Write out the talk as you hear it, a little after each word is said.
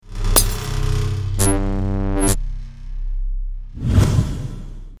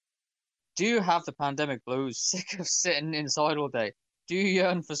Do you have the pandemic blues? Sick of sitting inside all day? Do you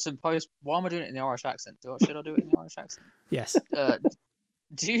yearn for some post? Why am I doing it in the Irish accent? Should I do it in the Irish accent? Yes.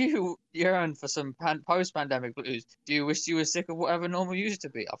 Do you yearn for some post-pandemic blues? Do you wish you were sick of whatever normal used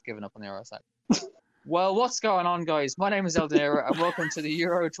to be? I've given up on the Irish accent. Well, what's going on, guys? My name is Eldenera, and welcome to the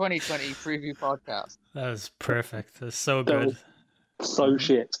Euro 2020 preview podcast. That was perfect. That's so good. So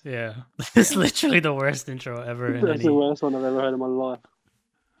shit. Yeah. It's literally the worst intro ever. That's the worst one I've ever heard in my life.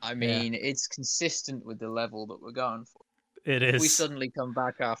 I mean, it's consistent with the level that we're going for. It If is. we suddenly come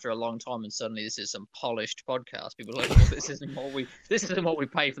back after a long time and suddenly this is some polished podcast, people are like, well, this isn't what we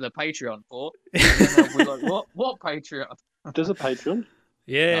pay for the Patreon for. And then we're like, what Patreon? There's a Patreon.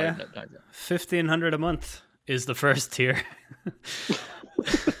 Yeah. No. 1,500 a month is the first tier.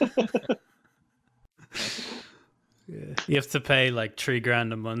 Yeah. You have to pay like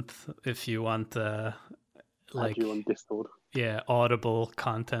 $3,000 a month if you want like you on Discord. Yeah, audible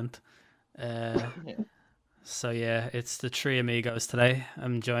content. Yeah. So yeah, it's the three amigos today.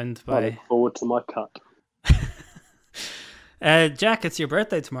 I'm joined I by look forward to my cut. Jack. It's your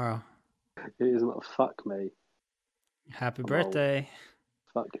birthday tomorrow. It isn't. Fuck me. Happy I'm birthday.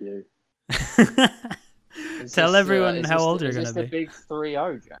 Fuck you. Tell everyone how old you're going to be. Is this the big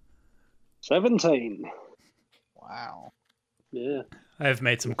 3-0, Jack? 17. Wow. Yeah. I've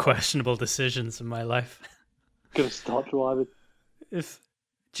made some questionable decisions in my life. Gonna start driving. If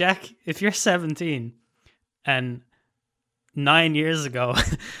you're 17 and 9 years ago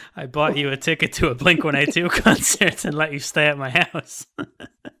I bought you a ticket to a Blink-182 concert and let you stay at my house.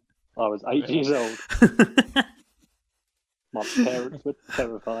 I was 8 years old. My parents were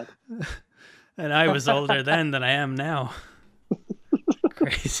terrified. And I was older then than I am now.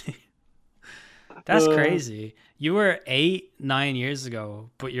 Crazy. That's crazy. You were 9 years ago,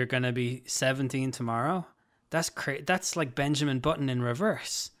 but you're going to be 17 tomorrow? That's crazy. That's like Benjamin Button in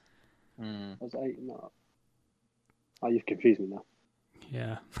reverse. I was 8 now. Oh, you've confused me now.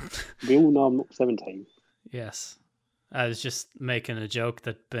 Yeah. We all know I'm not 17. Yes. I was just making a joke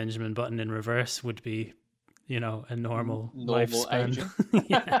that Benjamin Button in reverse would be, a normal lifespan. Aging.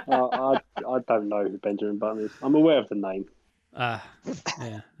 Yeah. I don't know who Benjamin Button is. I'm aware of the name.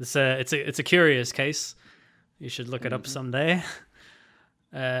 Yeah. It's a curious case. You should look it up someday.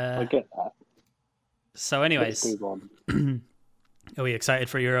 I get that. So anyways, Let's move on. Are we excited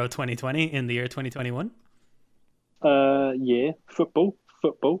for Euro 2020 in the year 2021? Yeah. Football,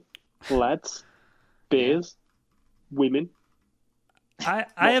 lads, beers, women. I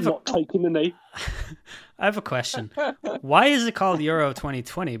have not taking the knee. I have a question. Why is it called Euro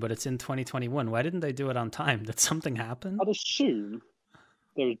 2020, but it's in 2021? Why didn't they do it on time? Did something happen? I'd assume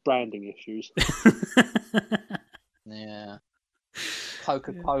there was branding issues. Yeah.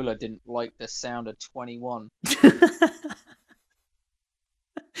 Coca-Cola didn't like the sound of 21.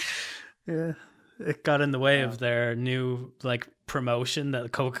 Yeah. It got in the way of their new promotion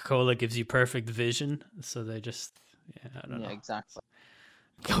that Coca-Cola gives you perfect vision. So they just I don't know. Yeah, exactly.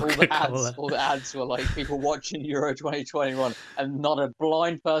 Coca-Cola. All the ads were like people watching Euro 2021 and not a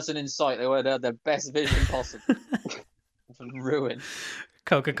blind person in sight. They were their best vision possible. Ruined.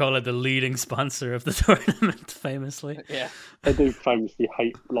 Coca-Cola, the leading sponsor of the tournament, famously. Yeah. They do famously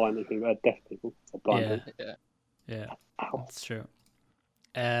hate blind people, deaf people. Or blind people. Yeah. Ow. That's true.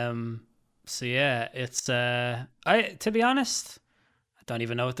 So yeah, it's to be honest, I don't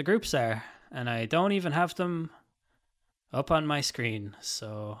even know what the groups are, and I don't even have them up on my screen.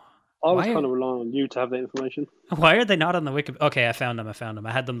 So I was kind of relying on you to have that information. Why are they not on the wiki? Okay, I found them.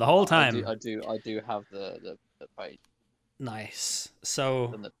 I had them the whole time. I do have the page. Nice.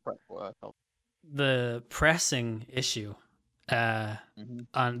 So And the prep work. the pressing issue on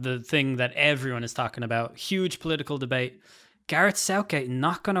the thing that everyone is talking about, huge political debate. Gareth Southgate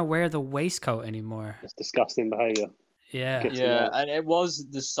not going to wear the waistcoat anymore. It's disgusting behaviour. Yeah. Yeah, and it was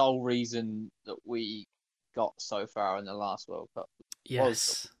the sole reason that we got so far in the last World Cup.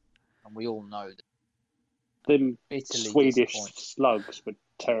 Yes. And we all know that. Them Bitterly Swedish disappointed. slugs were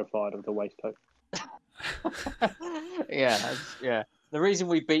terrified of the waistcoat. Yeah. The reason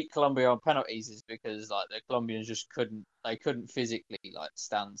we beat Colombia on penalties is because the Colombians just couldn't physically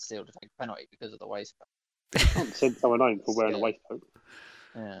stand still to take a penalty because of the waistcoat. Can't send someone home for wearing a waistcoat.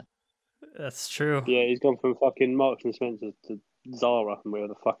 Yeah. That's true. Yeah, he's gone from fucking Marks and Spencer to Zara and whatever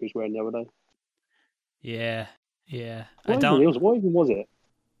the fuck he was wearing the other day. Yeah. What even was it?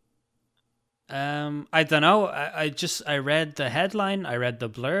 I don't know. I read the headline, I read the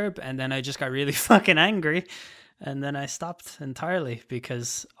blurb, and then I just got really fucking angry, and then I stopped entirely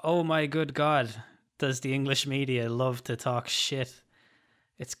because, oh my good God, does the English media love to talk shit.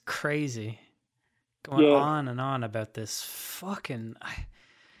 It's crazy. Going on and on about this fucking...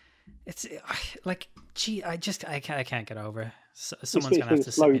 It's like, gee, I can't get over it. It's Someone's gonna have been to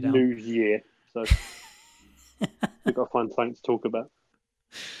a sit slow me down. news year, so we've got to find something to talk about.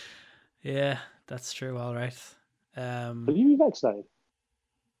 Yeah, that's true. All right. Have you been vaccinated?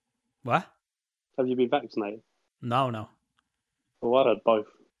 What? Have you been vaccinated? No. Well, I had both.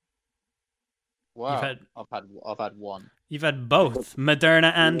 Wow. had- I've had one. You've had both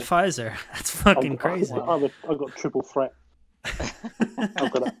Moderna and Yeah. Pfizer. That's fucking crazy. I've got triple threat.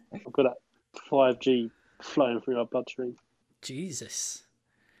 I've got that 5G flowing through my bloodstream. Jesus.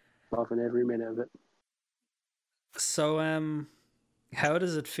 Loving every minute of it. So, how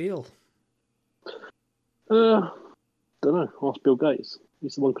does it feel? Don't know. Ask Bill Gates.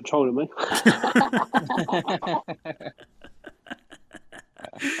 He's the one controlling me.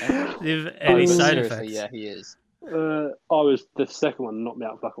 Do you have any side Seriously, effects? yeah, he is. I was the second one knocked me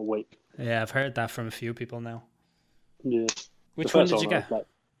out for like a week. Yeah, I've heard that from a few people now. Yeah. Which The one first did you I get? was like,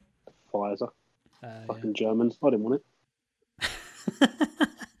 Pfizer. Yeah. Fucking Germans. I didn't want it.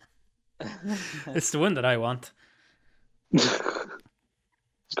 It's the one that I want. It's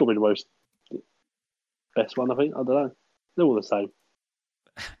got to be the most best one, I think. I don't know. They're all the same.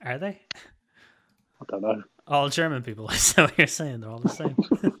 Are they? I don't know. All German people. Is that what you're saying? They're all the same.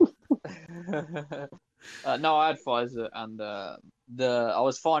 No, I had Pfizer, and I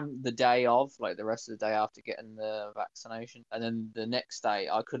was fine the day of, like the rest of the day after getting the vaccination, and then the next day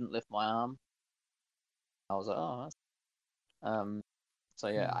I couldn't lift my arm. I was like, oh, so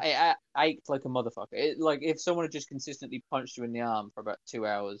yeah, I ached like a motherfucker. It, like if someone had just consistently punched you in the arm for about 2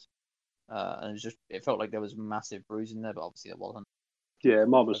 hours, and it felt like there was massive bruising there, but obviously there wasn't. Yeah,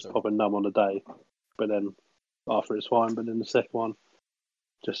 mine was That's all. probably numb on the day, but then after it's fine. But then the second one,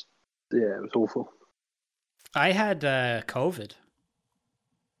 just yeah, it was awful. I had COVID.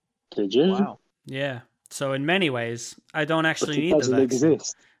 Did you? Wow. Yeah. So in many ways, I don't But actually it need the doesn't vaccine.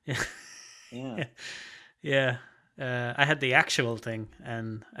 exist. Yeah. Yeah. I had the actual thing,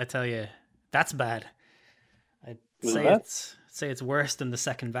 and I tell you, that's bad. I'd Was say it bad? say it's worse than the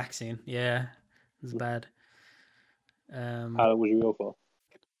second vaccine. Yeah, it's bad. How long was you ill for?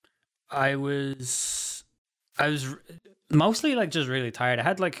 I was mostly like just really tired. I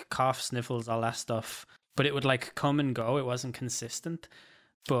had like cough, sniffles, all that stuff, but it would like come and go. It wasn't consistent.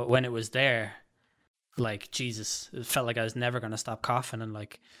 But when it was there, like Jesus, it felt like I was never gonna stop coughing and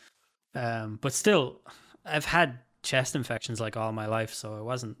like but still I've had chest infections like all my life, so it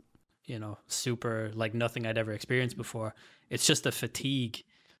wasn't, super like nothing I'd ever experienced before. It's just the fatigue.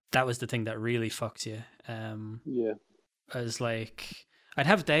 That was the thing that really fucks you. Yeah. I was like, I'd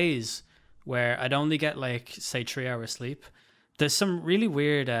have days where I'd only get like say 3 hours sleep. There's some really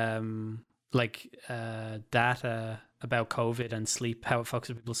weird data about COVID and sleep, how it fucks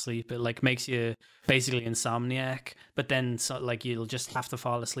with people's sleep. It like makes you basically insomniac, but then like you'll just have to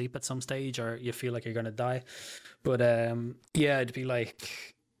fall asleep at some stage, or you feel like you're gonna die. But yeah, it'd be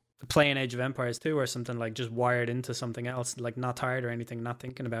like playing Age of Empires 2 or something, like just wired into something else, like not tired or anything, not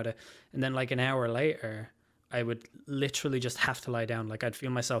thinking about it. And then like an hour later, I would literally just have to lie down. Like I'd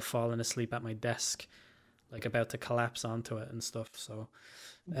feel myself falling asleep at my desk, like about to collapse onto it and stuff. So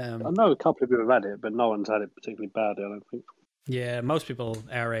I know a couple of people have had it, but no one's had it particularly badly, I don't think. yeah, most people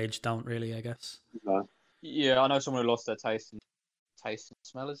our age don't really, I guess. No. Yeah, I know someone who lost their taste and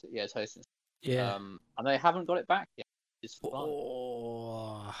smell. Is it? Yeah, taste and Yeah. and they haven't got it back yet. It's fine.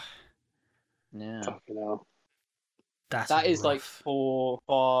 Oh, Yeah, Fucking hell. that is like rough. 4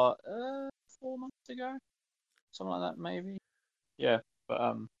 months ago, something like that, maybe. Yeah,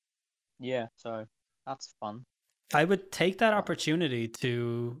 but yeah. So that's fun. I would take that opportunity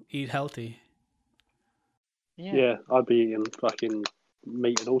to eat healthy. Yeah, I'd be eating fucking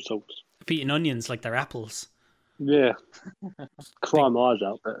meat and all sorts. Eating onions like they're apples. Yeah. Crying my eyes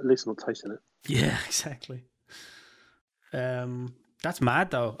out, but at least I'm not tasting it. Yeah, exactly. That's mad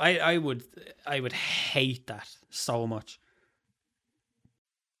though. I would hate that so much.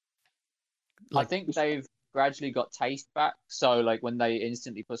 I think they've gradually got taste back. So like when they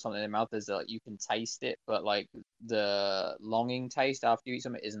instantly put something in their mouth, there's like you can taste it, but like the longing taste after you eat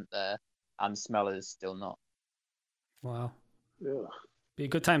something isn't there, and smell is still not. Wow. Yeah. Be a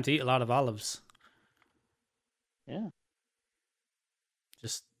good time to eat a lot of olives. Yeah.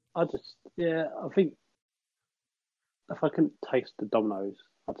 I think if I couldn't taste the Dominoes,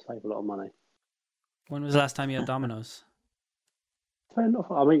 I'd save a lot of money. When was the last time you had Domino's? Fair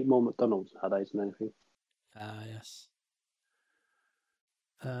enough. I'm eating more McDonald's nowadays than anything. Yes.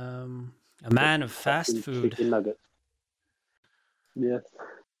 A man of fast Fucking food. Chicken nuggets. Yeah.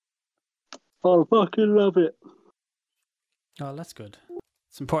 I fucking love it. Oh, that's good.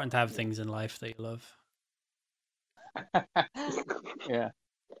 It's important to have things in life that you love. Yeah.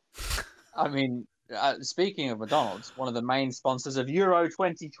 I mean, speaking of McDonald's, one of the main sponsors of Euro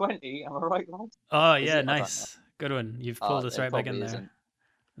 2020. Am I right, lads? Oh Is yeah, it? I don't know. nice, good one. You've pulled us It right back in probably there. isn't.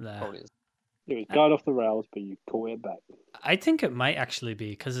 Nah. Probably is. It was going off the rails, but you caught it back. I think it might actually be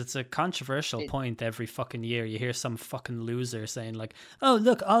because it's a controversial point every fucking year. You hear some fucking loser saying like, "Oh,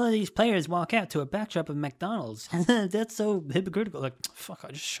 look, all of these players walk out to a backdrop of McDonald's. That's so hypocritical." Like,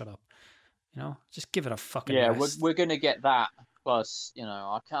 fuck, just shut up. You know, just give it a fucking rest. we're gonna get that. Plus,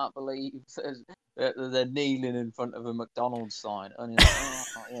 I can't believe they're kneeling in front of a McDonald's sign. And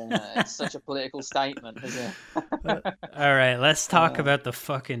it's such a political statement, isn't it? All right, let's talk about the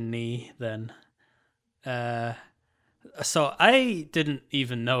fucking knee then. So I didn't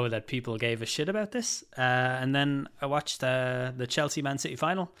even know that people gave a shit about this. And then I watched the Chelsea Man City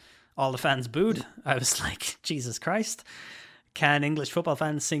final. All the fans booed. I was like, Jesus Christ. Can English football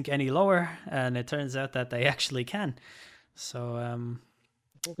fans sink any lower? And it turns out that they actually can. So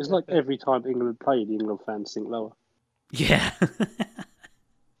it's like every time England play, the England fans sink lower. Yeah.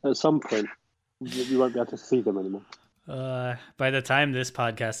 At some point, you won't be able to see them anymore. By the time this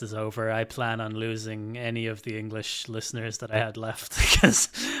podcast is over, I plan on losing any of the English listeners that I had left because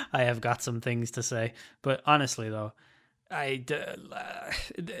I have got some things to say. But honestly, though,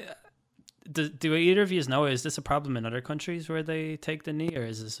 do either of you know, is this a problem in other countries where they take the knee, or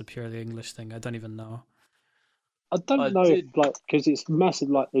is this a purely English thing? I don't even know. I don't know if, because it's massive,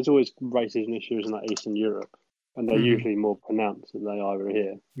 there's always racism issues in Eastern Europe, and they're usually more pronounced than they are over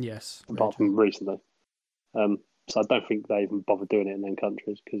here. Yes. Apart from recently. So I don't think they even bother doing it in them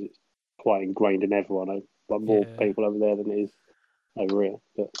countries because it's quite ingrained in everyone. More people over there than it is over here.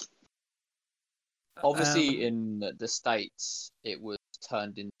 But obviously, in the States, it was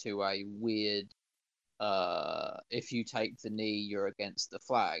turned into a weird. If you take the knee, you're against the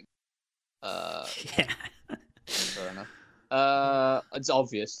flag. Yeah. Fair enough. It's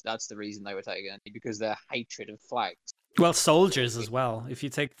obvious that's the reason they were taking it, because their hatred of flags. Well, soldiers as well. If you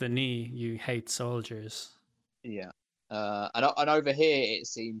take the knee, you hate soldiers. Yeah. And over here, it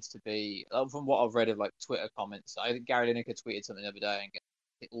seems to be, from what I've read of Twitter comments, I think Gary Lineker tweeted something the other day, and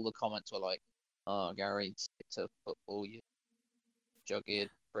all the comments were like, "Oh, Gary, stick to football, you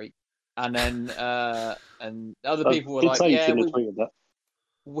jug-eared freak." And then and other people were like, "Yeah,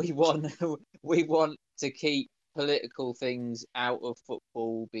 we want to keep political things out of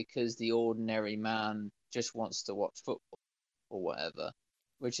football because the ordinary man just wants to watch football or whatever,"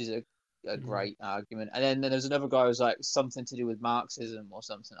 which is a great argument. And then there's another guy who was like, something to do with Marxism or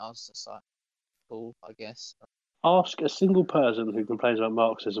something. I was just like, cool, I guess. Ask a single person who complains about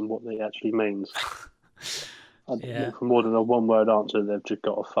Marxism what it actually means. For more than a one-word answer, they've just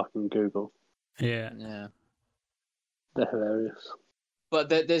got to fucking Google. Yeah. They're hilarious. But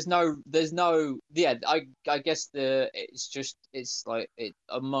there's no. I guess it's like it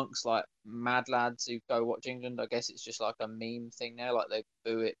amongst mad lads who go watch England. I guess it's just like a meme thing now. Like they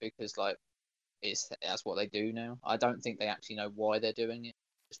boo it because that's what they do now. I don't think they actually know why they're doing it.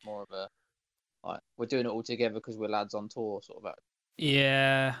 It's more of a we're doing it all together because we're lads on tour sort of.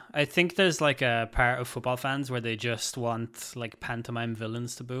 Yeah, I think there's a part of football fans where they just want pantomime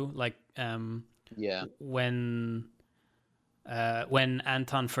villains to boo. When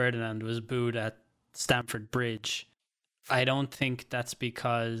Anton Ferdinand was booed at Stamford Bridge, I don't think that's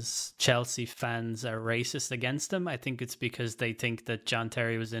because Chelsea fans are racist against him. I think it's because they think that John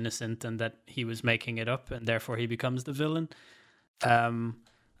Terry was innocent and that he was making it up, and therefore he becomes the villain.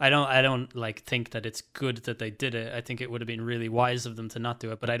 I don't think that it's good that they did it. I think it would have been really wise of them to not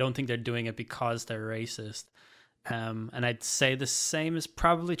do it, but I don't think they're doing it because they're racist. And I'd say the same is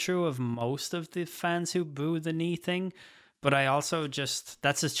probably true of most of the fans who boo the knee thing. But I also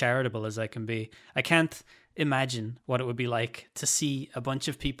that's as charitable as I can be. I can't imagine what it would be like to see a bunch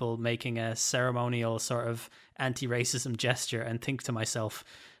of people making a ceremonial sort of anti-racism gesture and think to myself,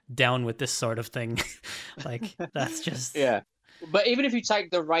 down with this sort of thing. That's just... Yeah. But even if you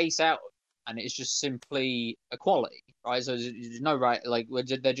take the race out and it's just simply equality, right? So there's no right,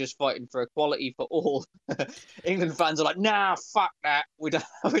 they're just fighting for equality for all. England fans are like, nah, fuck that. We don't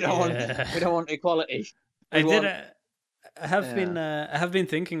want equality. I have been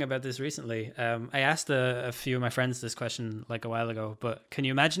thinking about this recently. I asked a few of my friends this question a while ago, but can you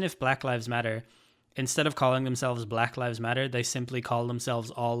imagine if Black Lives Matter, instead of calling themselves Black Lives Matter, they simply call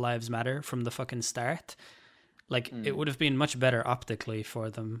themselves All Lives Matter from the fucking start? It would have been much better optically for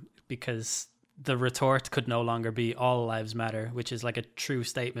them, because the retort could no longer be All Lives Matter, which is a true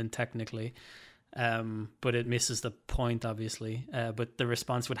statement technically. But it misses the point, obviously. But the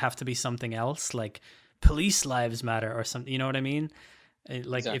response would have to be something else, Police Lives Matter or something, you know what I mean?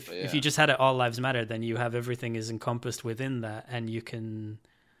 If you just had it All Lives Matter, then you have everything is encompassed within that, and you can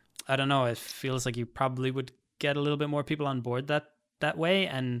I don't know. It feels like you probably would get a little bit more people on board that way.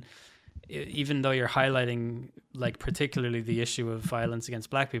 And even though you're highlighting like particularly the issue of violence against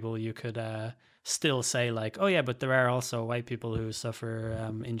black people, you could still say like, oh yeah, but there are also white people who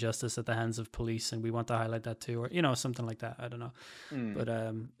suffer injustice at the hands of police, and we want to highlight that too, or something like that. I don't know,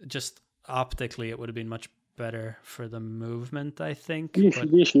 but just optically, it would have been much better for the movement, I think. The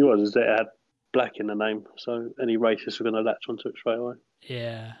issue was is that it had black in the name, so any racists were going to latch onto it straight away.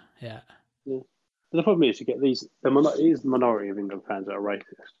 Yeah. But the problem is you get it is the minority of England fans that are racist,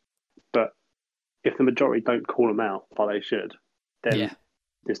 but if the majority don't call them out like they should, then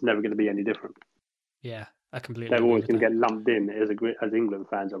it's never going to be any different. Yeah, I completely. They're always going to get lumped in as England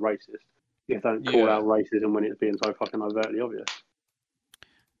fans are racist. You don't call out racism when it's being so fucking overtly obvious.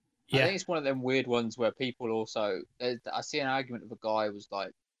 I think it's one of them weird ones where people also. I see an argument of a guy who was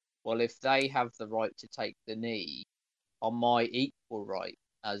like, "Well, if they have the right to take the knee, on my equal right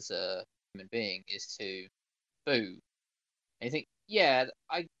as a human being is to boo." And you think, yeah,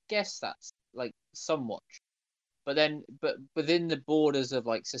 I guess that's like somewhat, but then, but within the borders of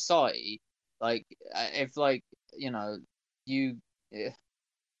like society. Like, if, like, you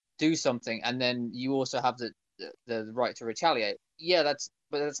do something and then you also have the right to retaliate. Yeah,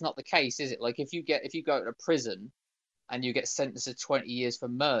 but that's not the case, is it? Like, if you go to prison and you get sentenced to 20 years for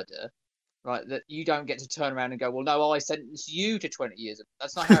murder, right, that you don't get to turn around and go, well, no, I sentence you to 20 years.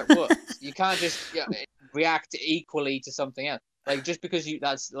 That's not how it works. You can't just react equally to something else. Like, just because you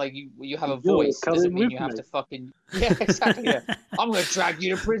have a voice doesn't mean you have to fucking exactly. Yeah. I'm gonna drag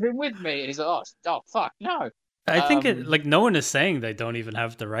you to prison with me, and he's like, oh fuck, no. I think no one is saying they don't even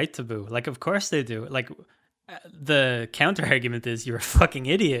have the right to boo. Like, of course they do. Like, the counter argument is you're a fucking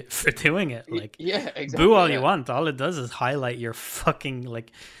idiot for doing it. Like, yeah, exactly. Boo all you want. All it does is highlight your fucking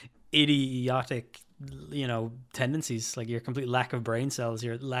like idiotic, tendencies, like your complete lack of brain cells,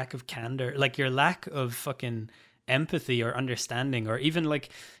 your lack of candor, like your lack of fucking empathy or understanding, or even like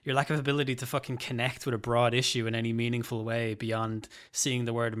your lack of ability to fucking connect with a broad issue in any meaningful way beyond seeing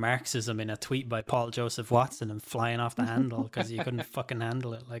the word Marxism in a tweet by Paul Joseph Watson and flying off the handle because you couldn't fucking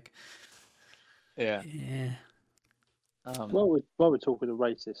handle it. Like, yeah. While we're talking of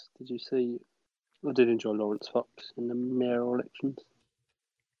racists, did you see? I did enjoy Lawrence Fox in the mayoral elections.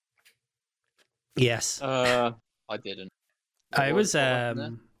 Yes. I didn't.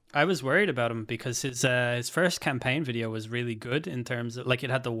 I was worried about him because his first campaign video was really good in terms of, like, it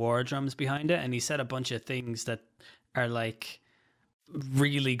had the war drums behind it, and he said a bunch of things that are like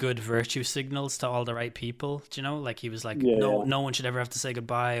really good virtue signals to all the right people. Do you know? Like, he was like, no one should ever have to say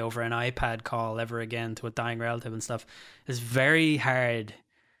goodbye over an iPad call ever again to a dying relative and stuff. It's very hard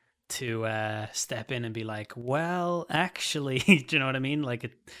to step in and be like, well, actually, do you know what I mean? Like,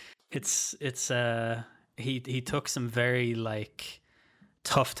 he took some very like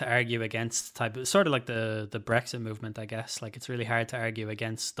tough to argue against type of, sort of like the Brexit movement, I guess. Like, it's really hard to argue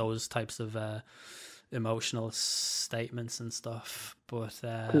against those types of emotional statements and stuff. But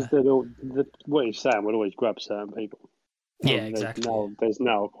because what he's saying would always grab certain people. Yeah, exactly. There's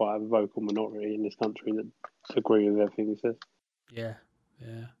now quite a vocal minority in this country that agree with everything he says. Yeah.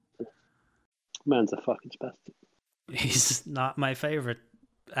 Man's a fucking spastic. He's not my favorite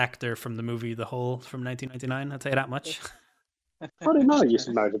actor from the movie The Hole from 1999. I'll tell you that much. I didn't know he used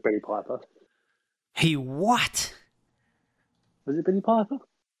to marry Billy Piper. He what? Was it Billy Piper?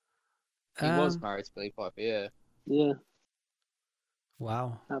 He was married to Billy Piper, yeah. Yeah.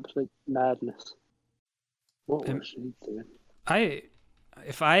 Wow. Absolute madness. What was she doing?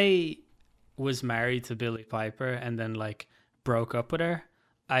 If I was married to Billy Piper and then like broke up with her,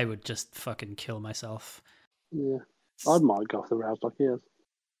 I would just fucking kill myself. Yeah. I might go off the rails like he is.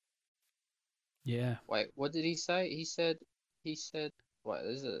 Yeah. Wait, what did he say? He said, wait,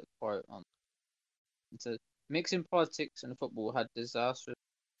 there's a quote on. It says, mixing politics and football had disastrous.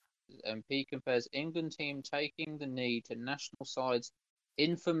 MP compares England team taking the knee to national side's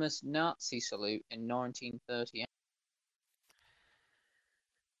infamous Nazi salute in 1938.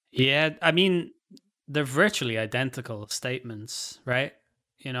 Yeah, I mean, they're virtually identical statements, right?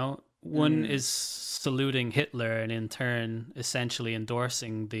 You know, one is saluting Hitler and in turn essentially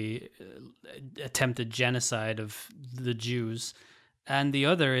endorsing the attempted genocide of the Jews. And the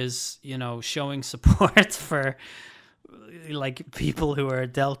other is, showing support for like people who are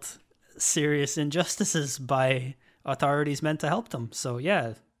dealt serious injustices by authorities meant to help them. So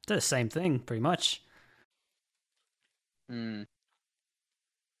yeah, they're the same thing pretty much.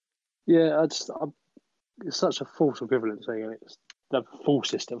 Yeah, it's such a false equivalency. It's the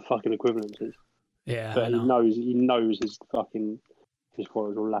falsest of fucking equivalencies. Yeah, but he knows his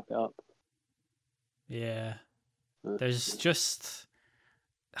followers will lap it up. Yeah, there's just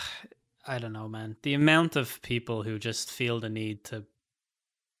I don't know, man. The amount of people who just feel the need to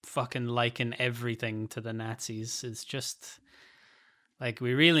fucking liken everything to the Nazis is just like,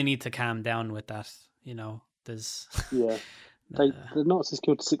 we really need to calm down with that. You know, there's Yeah. The Nazis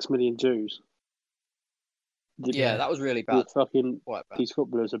killed 6 million Jews. Yeah, that was really bad. Fucking Quite bad. these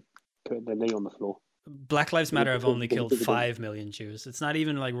footballers are putting their knee on the floor. Black Lives Matter have only killed 5 million Jews. It's not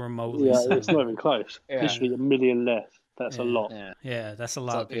even like remotely. Yeah, similar. it's not even close. Yeah. Literally a million less. That's a lot. Yeah. Yeah, that's a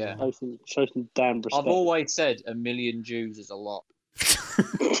lot of people. Show some damn respect. I've always said 1 million Jews is a lot.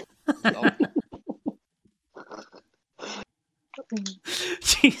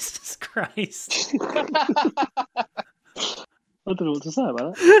 Jesus Christ. I don't know what to say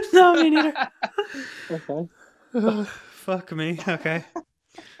about that. No, me neither. Okay. Fuck me. Okay.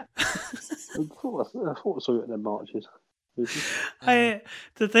 I thought I saw you at their marches.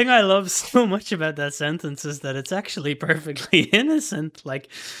 The thing I love so much about that sentence is that it's actually perfectly innocent. Like,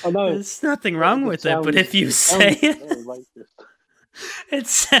 I know. there's nothing wrong with it, but if you say it, it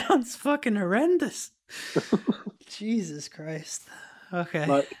sounds fucking horrendous. Jesus Christ. Okay.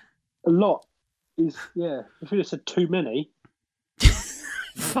 Like, a lot is, yeah. If you just said too many,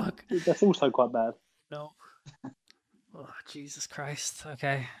 fuck. that's also quite bad. No. Oh, Jesus Christ.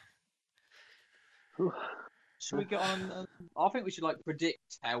 Okay. Should we get on? I think we should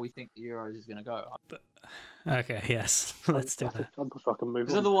predict how we think the Euros is going to go. Okay, yes. Let's do that. I'm just fucking moving.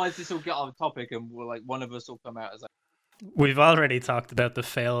 Because otherwise, this will get off topic, and we'll one of us will come out as We've already talked about the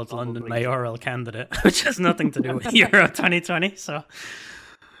failed London mayoral candidate, which has nothing to do with Euro 2020. So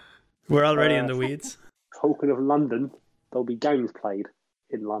we're already in the weeds. Talking of London, there'll be games played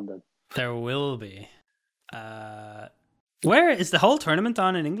in London. There will be. Where is the whole tournament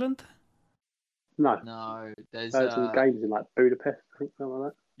on in England? No, there's some games in Budapest, I think, something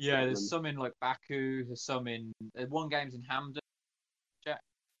like that. Yeah, there's some in Baku. There's some in. There's one game's in Hampden.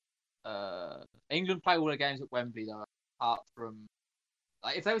 England play all their games at Wembley though. Apart from,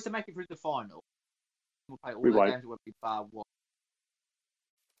 if they was to make it through the final, we'll play all their games at Wembley bar one.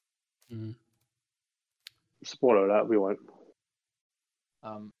 Spoiler alert, we won't.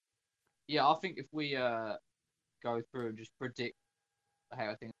 Yeah, I think if we go through and just predict how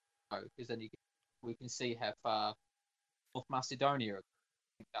I think it'll go, because then we can see how far North Macedonia. I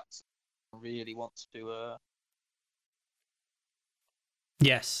think that's really wants to.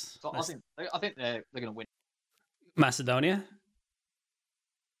 Yes. So I think they're going to win. Macedonia.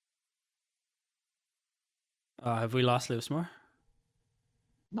 Have we lost Lewsmore?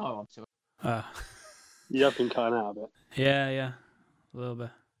 No, I'm sorry. You have been cutting out a bit. Yeah, a little bit.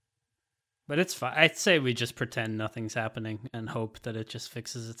 But it's fine. I'd say we just pretend nothing's happening and hope that it just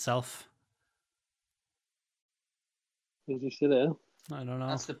fixes itself. Is he still there? I don't know.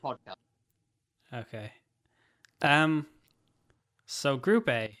 That's the podcast. Okay. So Group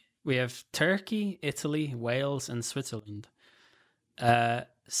A, we have Turkey, Italy, Wales, and Switzerland.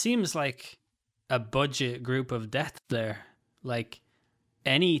 Seems like a budget group of death there. Like,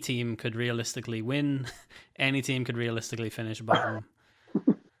 any team could realistically win. Any team could realistically finish bottom.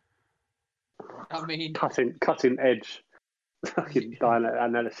 I mean, cutting edge fucking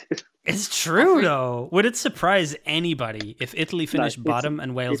analysis. It's true, though. Would it surprise anybody if Italy finished bottom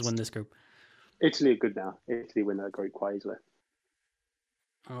and Wales win this group? Italy are good now. Italy win that group quite easily.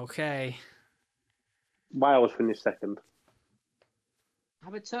 Okay. Wales finished second.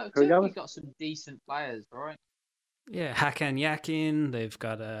 But Turkey got some decent players, right? Yeah, Hakan Yakin. They've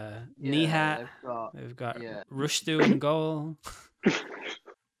got Nihat. They've got Rushdu in goal. The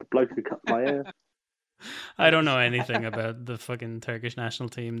bloke who cut my hair. I don't know anything about the fucking Turkish national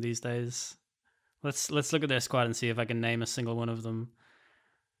team these days. Let's look at their squad and see if I can name a single one of them.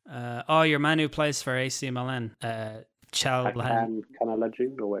 Your man who plays for AC Milan, Çalhan.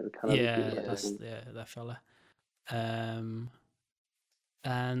 Kanalaju or whatever. That fella.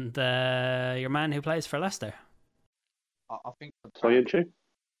 And your man who plays for Leicester. I think. Soyuncu?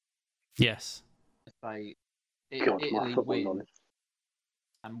 Yes. Italy win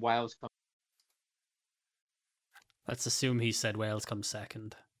and Wales come. Let's assume he said Wales comes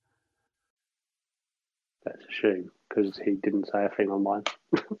second. Let's assume, because he didn't say a thing online.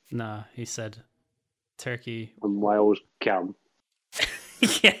 No, he said Turkey. And Wales come.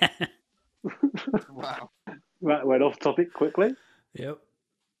 Yeah. Wow. Right, went off topic quickly. Yep.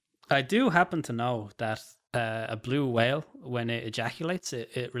 I do happen to know that a blue whale, when it ejaculates,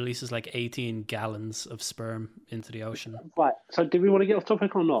 it releases like 18 gallons of sperm into the ocean. Right, so do we want to get off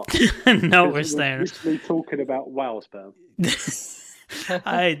topic or not? No, we're staying. We're literally talking about whale sperm.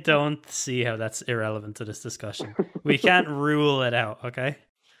 I don't see how that's irrelevant to this discussion. We can't rule it out, okay?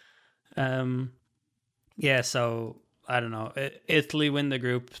 Yeah, so I don't know. Italy win the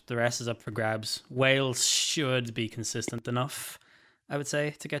group. The rest is up for grabs. Wales should be consistent enough, I would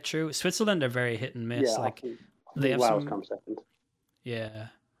say, to get through. Switzerland are very hit and miss. Yeah, like I think they have Wales some. come second. Yeah.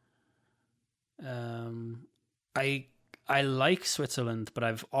 I like Switzerland, but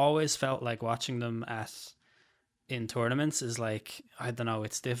I've always felt like watching them in tournaments is like, I don't know,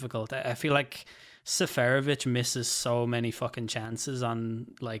 it's difficult. I feel like Seferovic misses so many fucking chances on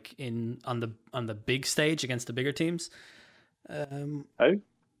the big stage against the bigger teams. Who?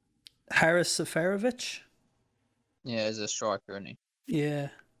 Haris Seferovic. Yeah, he's a striker, isn't he? Yeah.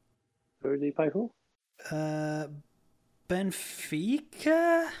 Who did he play for?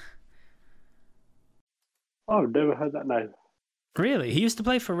 Benfica. Oh, I've never heard that name. Really? He used to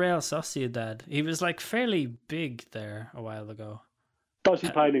play for Real Sociedad. He was like fairly big there a while ago. Does he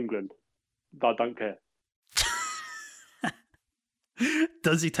play in England? I don't care.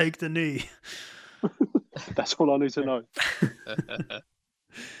 Does he take the knee? That's all I need to know.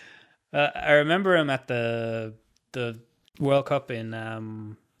 I remember him at the World Cup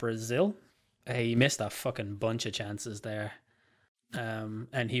in Brazil. He missed a fucking bunch of chances there.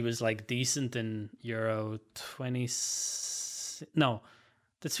 And he was like decent in Euro 20. No,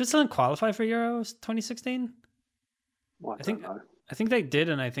 did Switzerland qualify for Euros 2016? Well, I don't know. I think they did,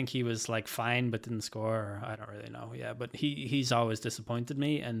 and I think he was like fine but didn't score. Or I don't really know. Yeah, but he's always disappointed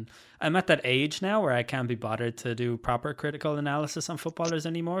me, and I'm at that age now where I can't be bothered to do proper critical analysis on footballers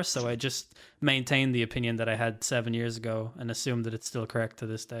anymore. So I just maintain the opinion that I had 7 years ago and assume that it's still correct to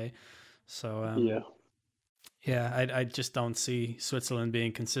this day. So yeah, I just don't see Switzerland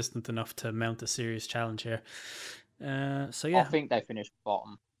being consistent enough to mount a serious challenge here. So yeah, I think they finished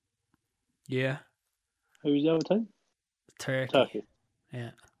bottom. Yeah. Who's the other team? Turkey. Yeah.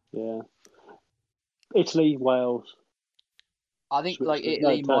 Yeah. Italy, Wales. I think like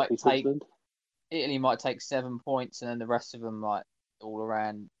Italy might take 7 points, and then the rest of them like all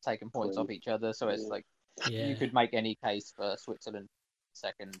around taking points off each other. So it's like you could make any case for Switzerland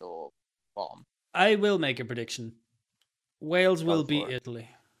second or bottom. I will make a prediction. Wales will beat Italy.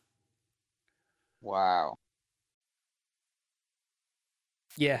 Wow.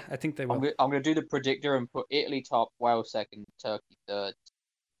 Yeah, I think they will. I'm going to do the predictor and put Italy top, Wales second, Turkey third,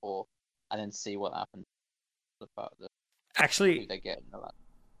 fourth, and then see what happens. Actually, who they get in the last.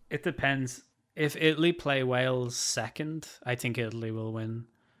 It depends. If Italy play Wales second, I think Italy will win.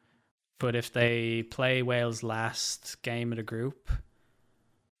 But if they play Wales last game of the group,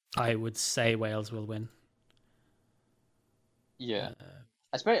 I would say Wales will win. Yeah.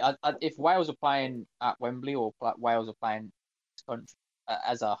 Especially if Wales are playing at Wembley or Wales are playing this country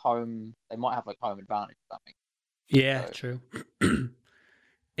as a home, they might have like home advantage. If that makes sense. Yeah, true.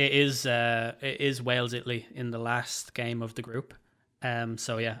 It is Wales Italy in the last game of the group.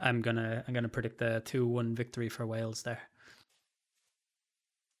 So yeah, I'm gonna predict the 2-1 victory for Wales there.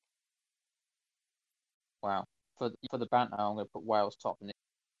 Wow. For the banter, I'm gonna put Wales top in it.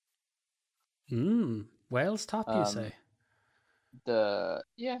 Wales top, you say?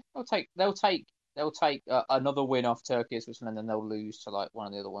 They'll take another win off Turkey or Switzerland, and they'll lose to like one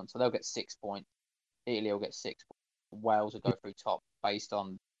of the other ones. So they'll get 6 points. Italy will get 6 points. Wales will go through top based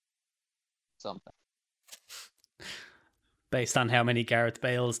on something. Based on how many Gareth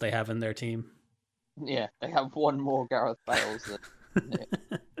Bales they have in their team. Yeah, they have one more Gareth Bales.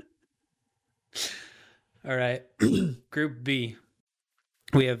 All right. Group B.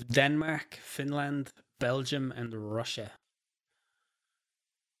 We have Denmark, Finland, Belgium, and Russia.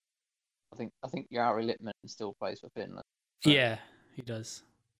 I think Jari Litmanen still plays for Finland. Yeah, he does.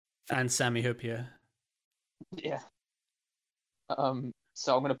 And Sami Hyypiä. Yeah.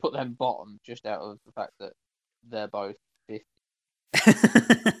 So I'm going to put them bottom just out of the fact that they're both 50.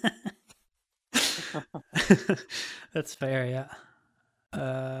 That's fair, yeah.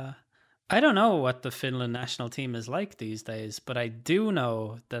 I don't know what the Finland national team is like these days, but I do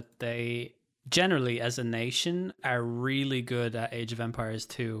know that they generally, as a nation, are really good at Age of Empires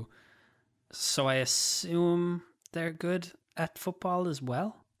 2. So I assume they're good at football as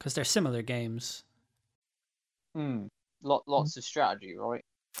well, because they're similar games. Lots of strategy, right?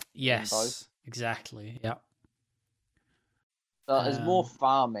 Yes, exactly. Yeah. There's more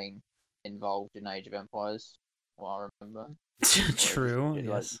farming involved in Age of Empires, what I remember. True. Yes.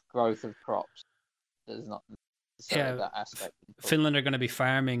 Like growth of crops. There's not necessarily that aspect. Finland are going to be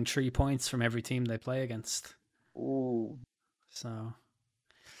farming 3 points from every team they play against. Ooh. So,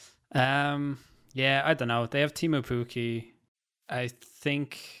 yeah, I don't know. They have Teemu Pukki. I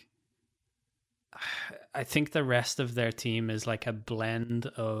think the rest of their team is like a blend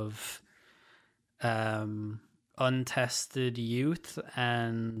of untested youth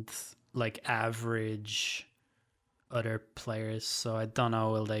and like average other players, so I don't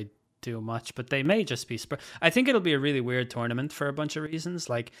know will they do much, but they may just be I think it'll be a really weird tournament for a bunch of reasons.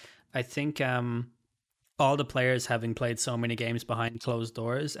 Like, I think all the players having played so many games behind closed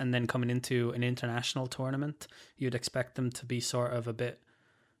doors and then coming into an international tournament, you'd expect them to be sort of a bit,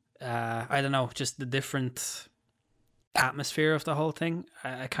 I don't know, just the different atmosphere of the whole thing.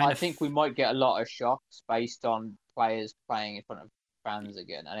 I think we might get a lot of shocks based on players playing in front of fans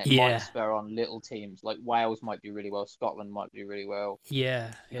again, and it might spur on little teams like Wales might do really well, Scotland might do really well.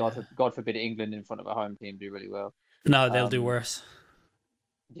 Yeah. God forbid England in front of a home team do really well. No, they'll do worse.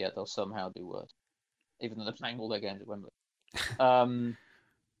 Yeah, they'll somehow do worse, even though they're playing all their games at Wembley. I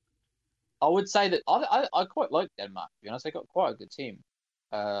would say that I quite like Denmark. To be honest, they got quite a good team.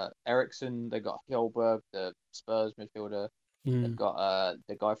 Eriksson, they got Hjulberg, the Spurs midfielder. They've got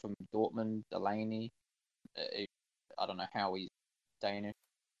the guy from Dortmund, Delaney. I don't know how he's Danish,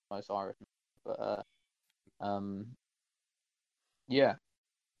 most Irish, but yeah.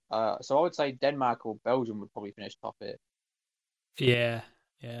 So I would say Denmark or Belgium would probably finish top here. Yeah.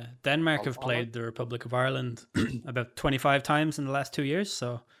 Denmark have played the Republic of Ireland about 25 times in the last 2 years,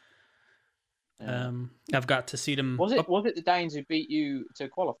 so I've got to see them. Was it the Danes who beat you to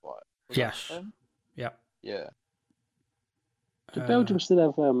qualify? Yes. Yeah. Yeah. Do Belgium still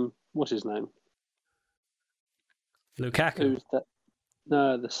have what's his name? Lukaku. Who's that?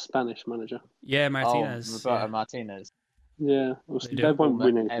 No, the Spanish manager. Yeah, Martinez. Roberto Martinez. Yeah, they won't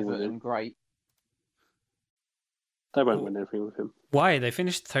win anything with him. Great. They won't win anything with him. Why? They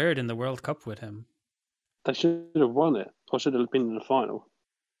finished third in the World Cup with him. They should have won it, or should have been in the final.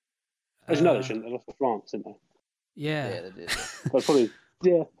 No, they shouldn't. They lost to France, didn't they? Yeah. Yeah, they did. But probably,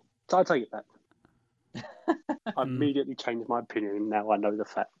 yeah. So I take it back. I immediately changed my opinion. Now I know the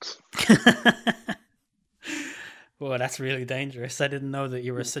facts. Well, that's really dangerous. I didn't know that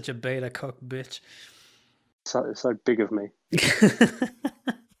you were such a beta cock bitch. So big of me.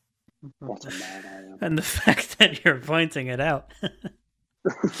 What a man I am. And the fact that you're pointing it out.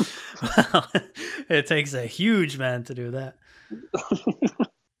 Well, it takes a huge man to do that.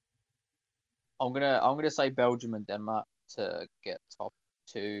 I'm gonna say Belgium and Denmark to get top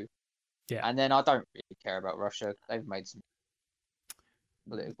two. Yeah. And then I don't really care about Russia. They've made some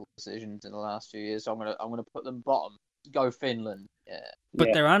political decisions in the last few years. So I'm gonna put them bottom. Go Finland. Yeah. But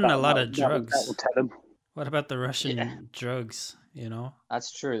they're on a lot of drugs. That will tell them. What about the Russian drugs, you know?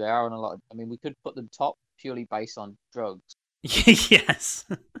 That's true. They are on a lot. I mean, we could put them top purely based on drugs. Yes.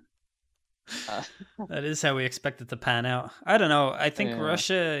 That is how we expect it to pan out. I don't know. I think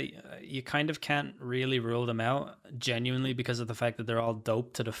Russia, you kind of can't really rule them out genuinely because of the fact that they're all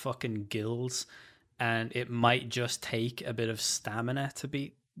doped to the fucking gills, and it might just take a bit of stamina to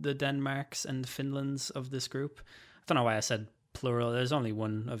beat the Denmarks and Finlands of this group. I don't know why I said plural. There's only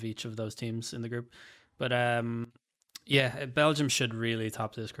one of each of those teams in the group. But yeah, Belgium should really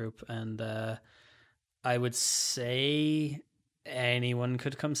top this group, and I would say anyone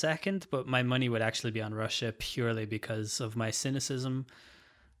could come second, but my money would actually be on Russia purely because of my cynicism,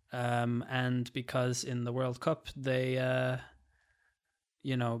 and because in the World Cup they,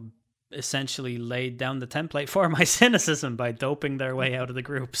 essentially laid down the template for my cynicism by doping their way out of the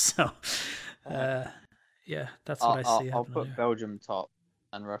group. So, yeah, that's what I see. I'll put Belgium top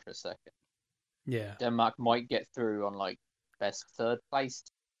and Russia second. Yeah, Denmark might get through on like best third place.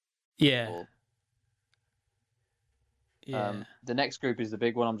 Yeah. Yeah. The next group is the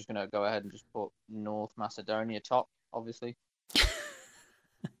big one. I'm just going to go ahead and just put North Macedonia top, obviously.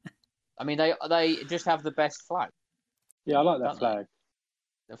 I mean, they just have the best flag. Yeah, I like that flag.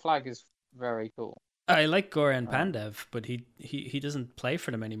 The flag is very cool. I like Goran Pandev, but he doesn't play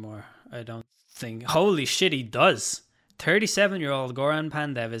for them anymore, I don't think. Holy shit, he does. 37-year-old Goran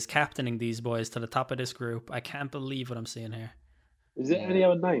Pandev is captaining these boys to the top of this group. I can't believe what I'm seeing here. Is there any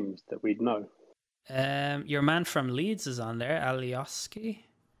other names that we'd know? Your man from Leeds is on there, Alioski.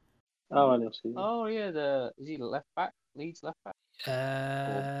 Oh, Alioski. Oh yeah, is he left back? Leeds left back?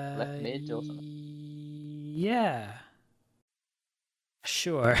 Or left mid or something? Yeah.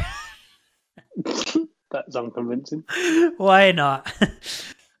 Sure. That's unconvincing. Why not?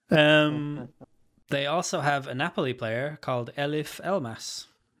 They also have a Napoli player called Elif Elmas,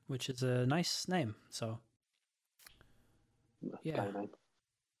 which is a nice name. So, yeah.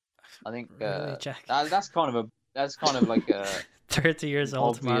 I think really, Jack? that's kind of like a 30 years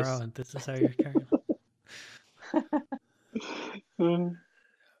old obvious. Tomorrow, and this is how you're carrying on.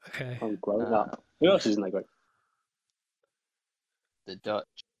 Okay. I'm growing up. Who else isn't that great? The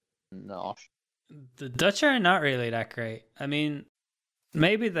Dutch. No. The Dutch are not really that great. I mean,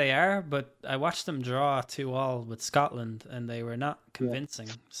 maybe they are, but I watched them draw 2-2 with Scotland, and they were not convincing.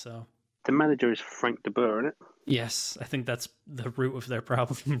 So The manager is Frank de Boer, isn't it? Yes, I think that's the root of their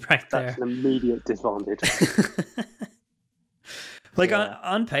problem right That's there. an immediate disadvantage. Like Yeah.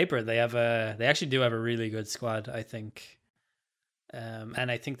 on paper, they actually do have a really good squad, I think,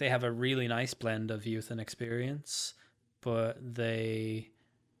 and I think they have a really nice blend of youth and experience, but they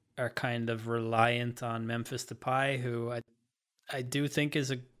are kind of reliant on Memphis Depay, who I do think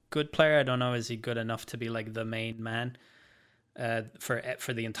is a good player. I don't know, is he good enough to be like the main man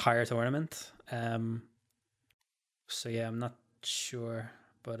for the entire tournament? So yeah, I'm not sure,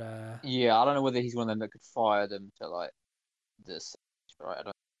 but Yeah, I don't know whether he's one of them that could fire them to like this. Right, I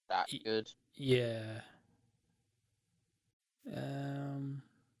don't think that good. yeah.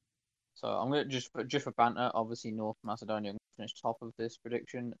 So I'm gonna just for banter. Obviously, North Macedonia finished top of this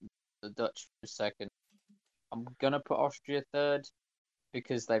prediction. The Dutch finished second. I'm gonna put Austria third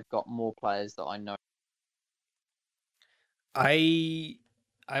because they've got more players that I know. I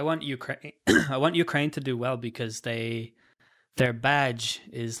want Ukraine. I want Ukraine to do well because their badge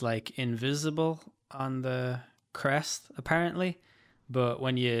is like invisible on the crest apparently, but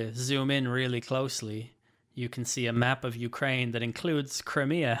when you zoom in really closely, you can see a map of Ukraine that includes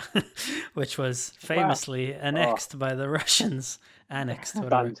Crimea, which was famously annexed by the Russians. Annexed,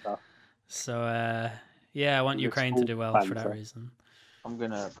 whatever. Banter. So yeah, I want It's Ukraine to all do well for that banter. reason. I'm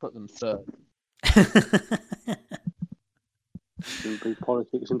gonna put them third. Didn't bring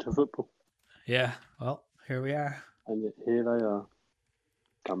politics into football. Yeah, well, here we are. And yet here they are.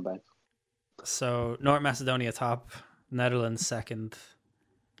 Comebacks. So North Macedonia top, Netherlands second,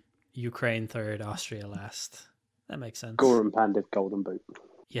 Ukraine third, Austria last. That makes sense. Goran Pandev Golden Boot.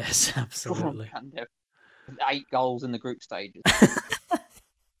 Yes, absolutely. And 8 goals in the group stages.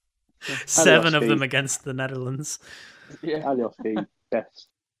 7 of Alioski. them against the Netherlands. Yeah. Alioski, best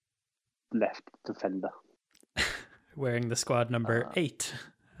left defender. Wearing the squad number 8,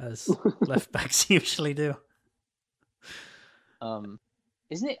 as left backs usually do.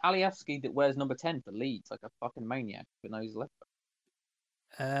 Isn't it Alioski that wears number 10 for Leeds, like a fucking maniac, but knows left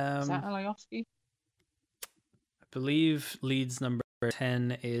back? Is that Alioski? I believe Leeds number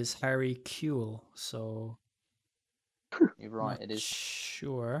 10 is Harry Kewell, so You're right, not it is.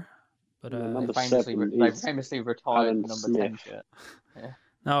 sure. But Number They 7 is famously retired Alan the number Smith. 10 shirt.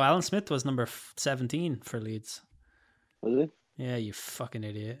 no, Alan Smith was number 17 for Leeds. Was Yeah, you fucking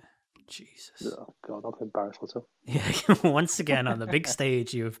idiot. Jesus. he? Oh god, I've embarrassed myself. Yeah, once again on the big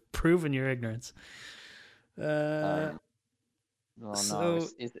stage, you've proven your ignorance. Oh no, So-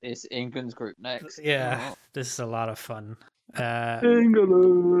 it's England's group next. Yeah, this is a lot of fun.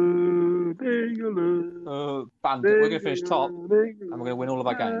 England, England. Bandit. We're gonna finish top, and we're gonna win all of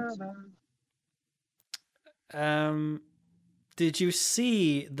our games. Did you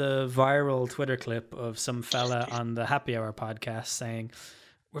see the viral Twitter clip of some fella on the Happy Hour podcast saying,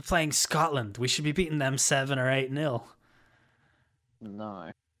 "We're playing Scotland. We should be beating them 7 or 8-0."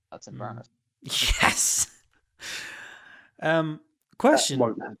 No, that's embarrassing. Yes. That Question.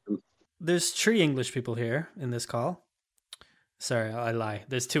 won't happen. There's 3 English people here in this call. Sorry, I lie.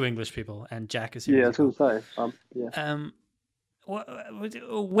 There's 2 English people, and Jack is here. Yeah, I as was well. going to say. Yeah.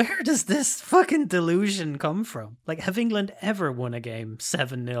 Where does this fucking delusion come from? Like, have England ever won a game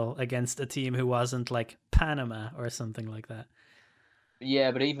 7-0 against a team who wasn't like Panama or something like that?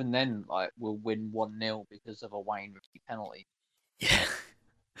 Yeah, but even then, like, we'll win 1-0 because of a Wayne Rooney penalty. Yeah.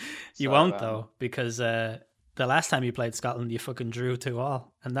 You So, won't though, because the last time you played Scotland, you fucking drew 2-2,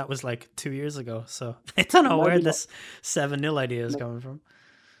 and that was like 2 years ago. So I don't know where Maybe this 7-0 idea is coming from.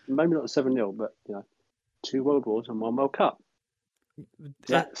 Maybe not 7-0, but 2 World Wars and 1 World Cup.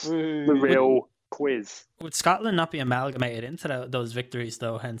 That's the real quiz. Would Scotland not be amalgamated into those victories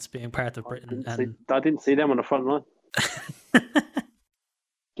though, hence being part of Britain? I didn't see them on the front line.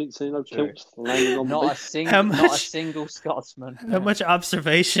 Didn't see no kilts landing on the Not a beach. single, not a much- single Scotsman. How much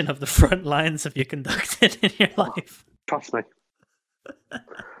observation of the front lines have you conducted in your life? Trust me.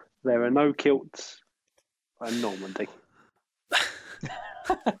 There are no kilts in Normandy.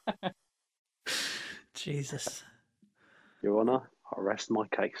 Jesus. Your Honour, I rest my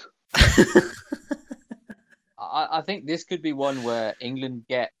case. I think this could be one where England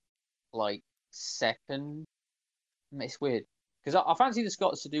get like second. It's weird because I fancy the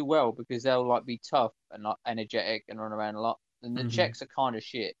Scots to do well because they'll like be tough and like energetic and run around a lot. And the Mhm. Czechs are kind of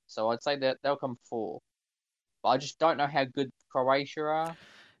shit, so I'd say that they'll come 4. But I just don't know how good Croatia are.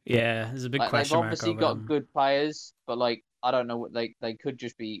 Yeah, there's a big Like, they've question mark obviously over got them. good players, but like I don't know what they could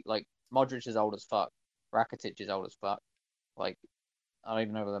just be like. Modric is old as fuck. Rakitic is old as fuck. Like I don't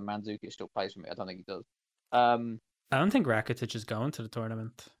even know whether Mandzukic still plays for me. I don't think he does. I don't think Rakitic is going to the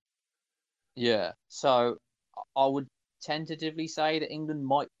tournament. Yeah. So I would tentatively say that England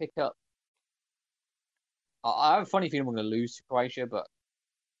might pick up I have a funny feeling we're going to lose to Croatia, but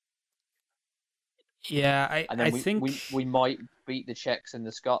Yeah, and then I we, think we might beat the Czechs and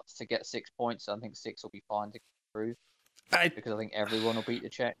the Scots to get 6 points. I think 6 will be fine to get through because I think everyone will beat the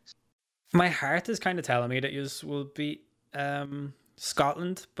Czechs. my heart is kind of telling me that you will beat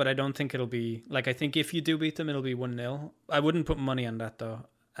Scotland, but I don't think it'll be like. I think if you do beat them, it'll be 1-0. I wouldn't put money on that though.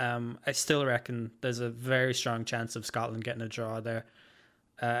 I still reckon there's a very strong chance of Scotland getting a draw there.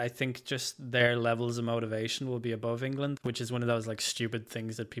 I think just their levels of motivation will be above England, which is one of those like stupid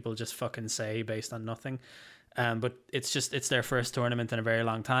things that people just fucking say based on nothing. But it's their first tournament in a very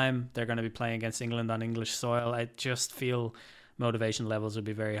long time. They're going to be playing against England on English soil. I just feel motivation levels would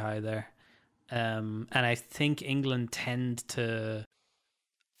be very high there. And I think England tend to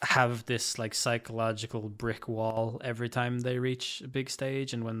have this like psychological brick wall every time they reach a big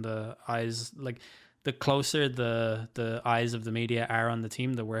stage, and when the eyes like the closer the eyes of the media are on the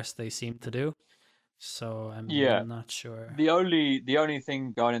team, the worse they seem to do. So I'm not sure. The only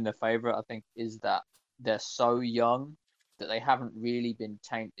thing going in their favour, I think, is that they're so young that they haven't really been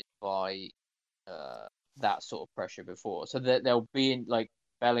tainted by that sort of pressure before. So that they'll be in like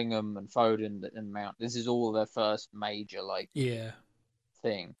Bellingham and Foden and Mount. This is all their first major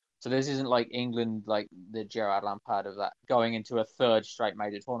thing. So this isn't like England, like the Gerard Lampard of that, going into a third straight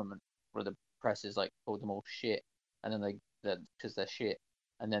major tournament where the press is like called them all shit, and then because they're shit,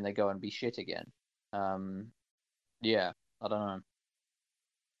 and then they go and be shit again. Yeah, I don't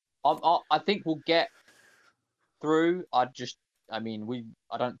know. I think we'll get through. I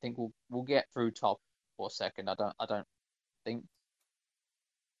don't think we'll get through top or second. I don't think.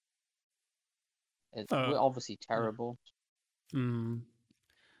 We're obviously terrible.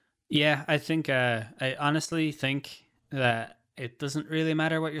 Yeah, I think I honestly think that it doesn't really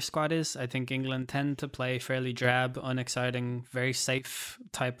matter what your squad is. I think England tend to play fairly drab, unexciting, very safe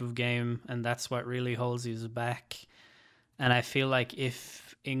type of game, and that's what really holds you back. And I feel like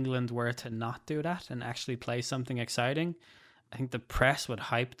if England were to not do that and actually play something exciting, I think the press would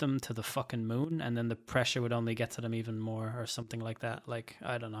hype them to the fucking moon, and then the pressure would only get to them even more or something like that. Like,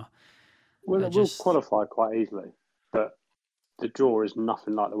 I don't know. We'll qualify quite easily, but the draw is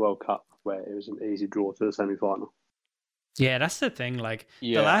nothing like the World Cup, where it was an easy draw to the semi-final. Yeah, that's the thing. Like,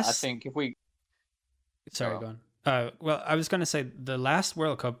 I think if we... Sorry, go on. Well, I was going to say, the last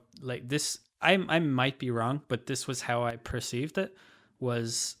World Cup, like this, I might be wrong, but this was how I perceived it,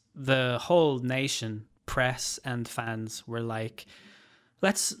 was the whole nation, press and fans were like,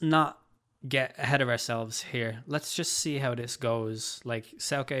 let's not get ahead of ourselves here. Let's just see how this goes. Like,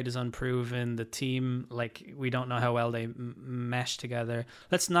 Southgate is unproven. The team, like, we don't know how well they mesh together.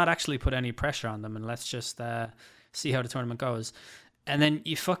 Let's not actually put any pressure on them, and let's just see how the tournament goes. And then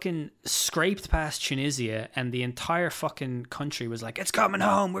you fucking scraped past Tunisia, and the entire fucking country was like, it's coming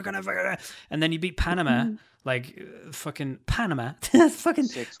home, we're gonna... And then you beat Panama, like, fucking Panama. Fucking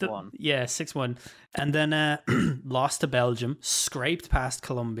 6-1. Yeah, 6-1. And then lost to Belgium, scraped past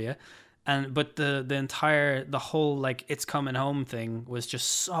Colombia. But the whole like it's coming home thing was just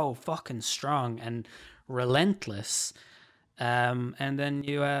so fucking strong and relentless. And then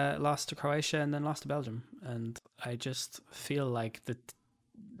you lost to Croatia and then lost to Belgium, and I just feel like the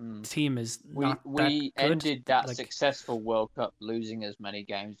team is not that good. We ended that successful World Cup losing as many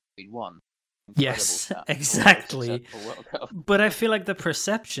games as we'd won. Yes, exactly. But I feel like the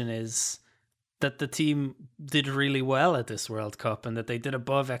perception is that the team did really well at this World Cup and that they did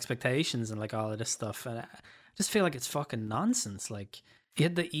above expectations and like all of this stuff. And I just feel like it's fucking nonsense. Like, you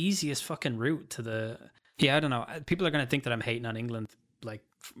had the easiest fucking route to the... Yeah, I don't know. People are going to think that I'm hating on England, like,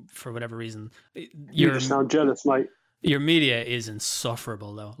 for whatever reason. You just sound jealous, mate. Your media is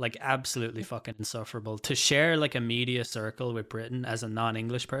insufferable, though. Like, absolutely fucking insufferable. To share, like, a media circle with Britain as a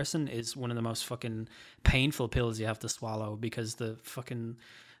non-English person is one of the most fucking painful pills you have to swallow, because the fucking...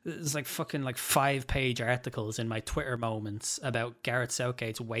 There's like fucking like 5-page articles in my Twitter moments about Gareth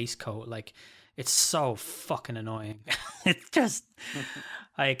Southgate's waistcoat. Like, it's so fucking annoying. It's just,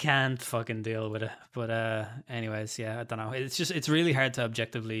 I can't fucking deal with it. But anyways, yeah, I don't know. It's really hard to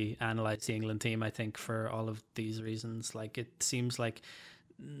objectively analyze the England team, I think, for all of these reasons. Like, it seems like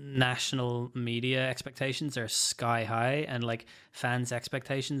national media expectations are sky high, and like fans'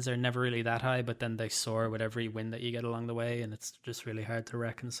 expectations are never really that high, but then they soar with every win that you get along the way, and it's just really hard to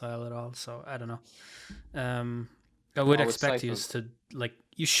reconcile it all. So I don't know. I would expect you to, like,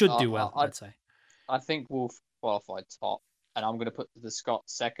 you should do well. I'd say. I think we'll qualify top, and I'm going to put the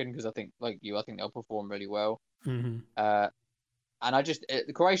Scots second because I think, like you, I think they'll perform really well. Mm-hmm. And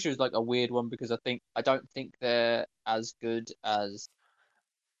the Croatia is like a weird one because I don't think they're as good as.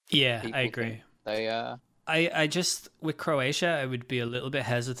 Yeah, I agree. They I just, with Croatia, I would be a little bit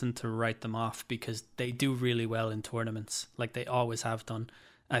hesitant to write them off because they do really well in tournaments, like they always have done.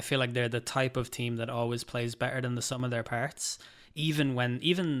 I feel like they're the type of team that always plays better than the sum of their parts. Even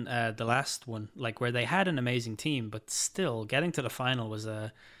the last one, like where they had an amazing team, but still getting to the final was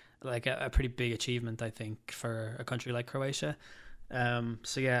a pretty big achievement, I think, for a country like Croatia.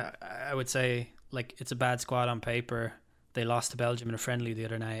 So yeah, I would say like it's a bad squad on paper. They lost to Belgium in a friendly the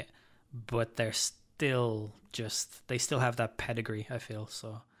other night, but they still have that pedigree, I feel.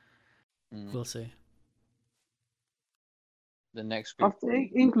 So we'll see. The next group.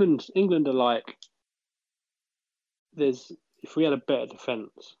 England are like, if we had a better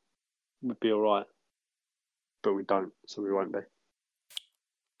defence, we'd be all right, but we don't, so we won't be.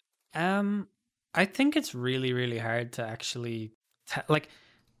 I think it's really, really hard to actually like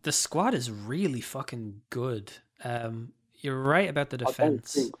the squad is really fucking good. You're right about the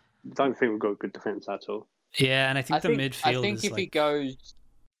defense. I don't think we've got a good defense at all. Yeah, and I think midfield. I think if he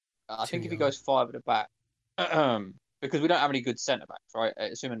goes 5 at the back, because we don't have any good centre backs, right?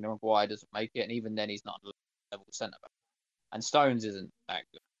 Assuming Maguire doesn't make it, and even then he's not a level centre back. And Stones isn't that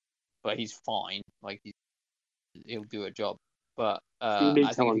good, but he's fine. Like he'll do a job. But you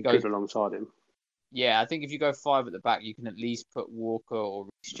need someone good alongside him. Yeah, I think if you go 5 at the back, you can at least put Walker or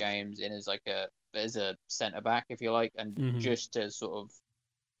Reece James in as a centre back, if you like, and just to sort of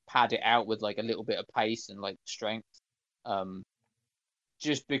pad it out with like a little bit of pace and like strength.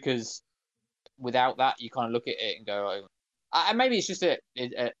 Just because without that, you kind of look at it and go, and maybe it's just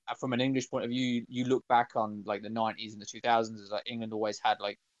from an English point of view, you look back on like the 90s and the 2000s, as like England always had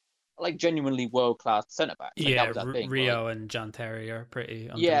like genuinely world class centre backs. Like, yeah, Rio and John Terry are pretty.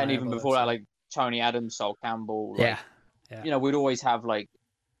 Yeah, and even before that, like Tony Adams, Sol Campbell. Like, yeah. You know, we'd always have like,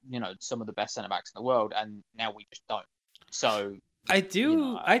 you know, some of the best centre backs in the world, and now we just don't. So I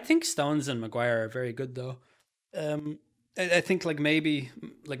think Stones and Maguire are very good though. I think like maybe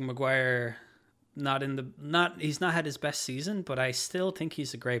like Maguire. He's not had his best season, but I still think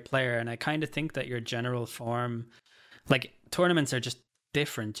he's a great player, and I kind of think that your general form, like tournaments are just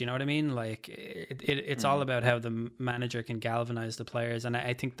different, you know what I mean? Like it's all about how the manager can galvanize the players, and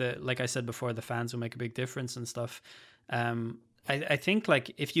I think that, like I said before, the fans will make a big difference and stuff. I think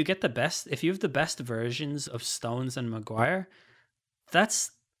like if you have the best versions of Stones and Maguire,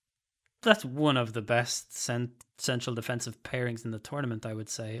 that's one of the best central defensive pairings in the tournament, I would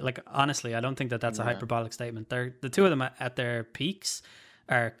say. Like, honestly, I don't think that's a hyperbolic statement. The two of them at their peaks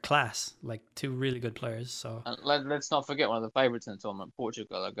are class, like two really good players. So let's not forget one of the favourites in the tournament,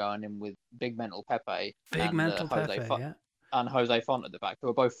 Portugal, are going in with Big Mental Pepe and Jose Font at the back, who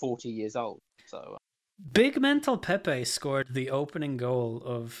are both 40 years old. So Big Mental Pepe scored the opening goal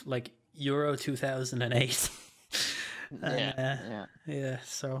of like Euro 2008. Yeah.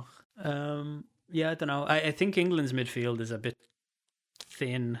 So. I don't know. I think England's midfield is a bit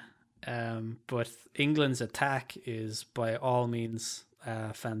thin, but England's attack is by all means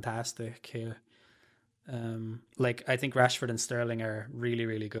fantastic here. Like I think Rashford and Sterling are really,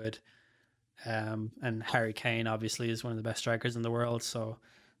 really good, and Harry Kane obviously is one of the best strikers in the world. So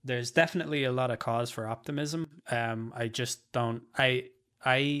there's definitely a lot of cause for optimism. I just don't.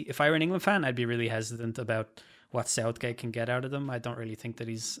 If I were an England fan, I'd be really hesitant about what Southgate can get out of them. I don't really think that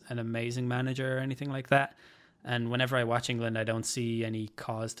he's an amazing manager or anything like that. And whenever I watch England, I don't see any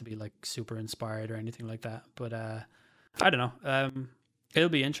cause to be like super inspired or anything like that. But I don't know. It'll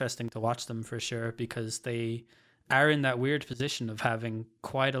be interesting to watch them for sure, because they are in that weird position of having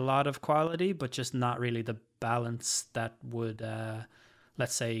quite a lot of quality, but just not really the balance that would,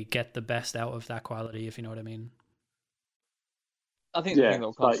 let's say, get the best out of that quality, if you know what I mean. I think the thing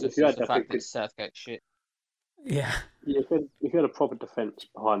that comes is the fact that Southgate shit. Yeah. If you had a proper defence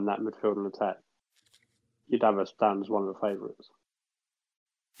behind that midfield and attack, you'd have us down as one of the favourites.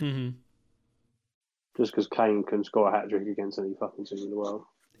 Mm-hmm. Just because Kane can score a hat-trick against any fucking team in the world.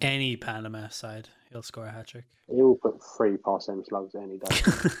 Any Panama side, he'll score a hat-trick. He'll put 3 past them slugs any day.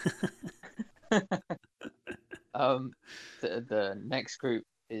 The next group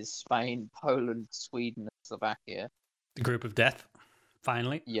is Spain, Poland, Sweden, and Slovakia. The group of death,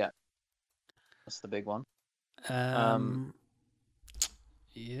 finally. Yeah. That's the big one.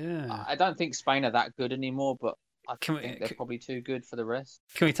 Yeah. I don't think Spain are that good anymore, but I think they're probably too good for the rest.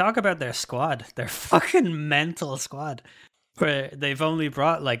 Can we talk about their squad? Their fucking mental squad, where they've only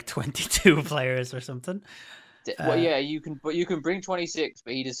brought like 22 players or something. Well, yeah, you can bring 26,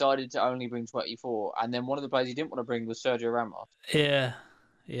 but he decided to only bring 24, and then one of the players he didn't want to bring was Sergio Ramos.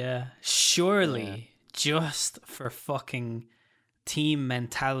 Yeah. Surely, just for fucking team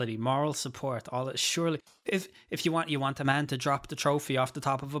mentality, moral support, all that. Surely, if you want a man to drop the trophy off the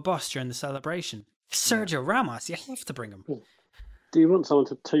top of a bus during the celebration, Sergio Ramos, you have to bring him. Do you want someone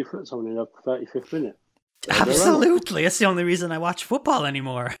to 2-foot someone in the 35th minute? Absolutely. It's the only reason I watch football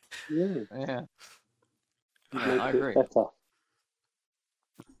anymore. Yeah. Yeah. Make I it agree. better.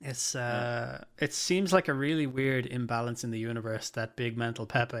 It's it seems like a really weird imbalance in the universe that big mental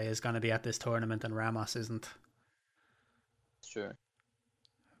Pepe is going to be at this tournament and Ramos isn't. It's true.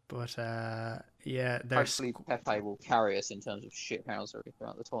 But yeah, there's Hopefully Pepe will carry us in terms of shithousery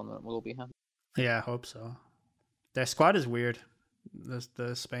throughout the tournament. We'll be happy. yeah, I hope so. Their squad is weird.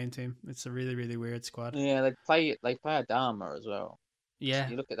 The Spain team. It's a really, really weird squad. Yeah, they play Adama as well. Yeah.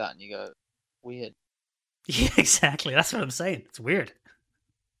 You look at that and you go, weird. Yeah, exactly. That's what I'm saying. It's weird.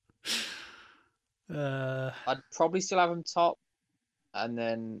 I'd probably still have them top, and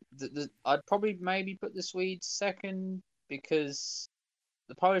then I'd probably maybe put the Swedes second because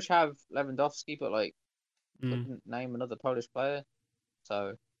the Polish have Lewandowski, but couldn't name another Polish player.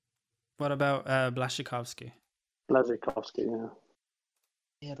 So what about Blaszczykowski? Blaszczykowski, yeah.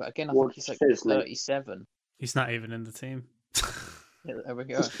 Yeah, but again, I What think he's says, mate? 37. He's not even in the team. Yeah, there we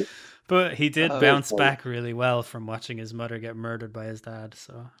go. But he did Oh, bounce okay. back really well from watching his mother get murdered by his dad,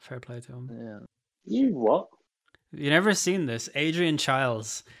 so fair play to him. Yeah. You what? You never seen this? Adrian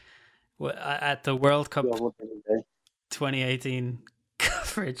Chiles at the World Cup Yeah, what did he do? 2018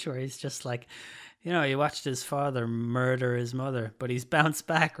 coverage where he's just like, you know, he watched his father murder his mother, but he's bounced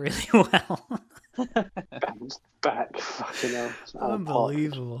back really well. Bounced back. Fucking hell. It's Alan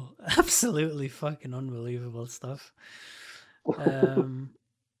Unbelievable. Absolutely fucking unbelievable stuff.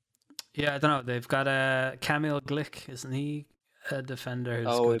 Yeah, I don't know. They've got Kamil Glick, isn't he? A defender who's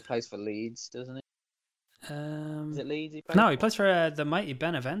Oh, he good. plays for Leeds, doesn't he? Is it Leeds he plays No, for? he plays for the mighty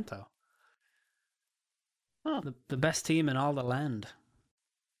Benevento. Huh. The best team in all the land.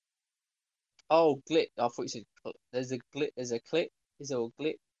 Oh, Glick. I thought you said there's a Glick. There's a Click. Is there a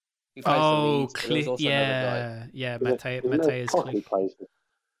Glick? He plays for Oh, Leeds, but there was also another guy. yeah, Isn't it Matej Cocky Glick. plays with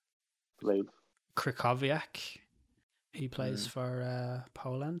Leeds? Krychowiak. He plays for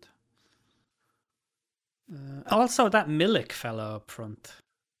Poland. Also, that Milik fellow up front.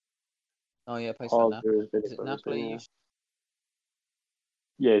 Oh yeah, plays for Napoli. Is Is it Napoli?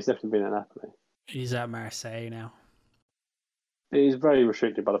 Yeah, he's definitely been at Napoli. He's at Marseille now. He's very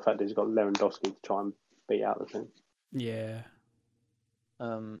restricted by the fact that he's got Lewandowski to try and beat out the team. Yeah.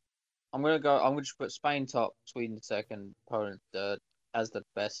 I'm gonna just put Spain top, Sweden second, Poland third as the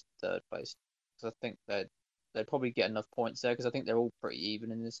best third place. Because I think they'd probably get enough points there. Because I think they're all pretty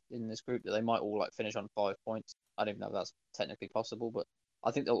even in this group that they might all finish on 5 points. I don't even know if that's technically possible, but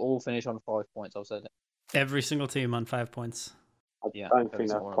I think they'll all finish on 5 points. I've said it. Every single team on 5 points. I Yeah, don't every think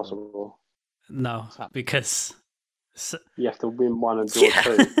that's single one of them. possible. No, It's happening. because You have to win one and draw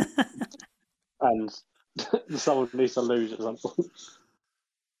two, and someone needs to lose at some point.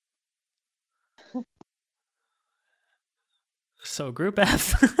 So Group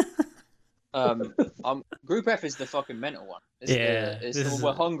F. Group F is the fucking mental one. It's Yeah, it's this the is one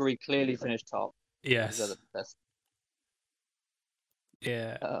where Hungary clearly finished top. These are Yes. the best.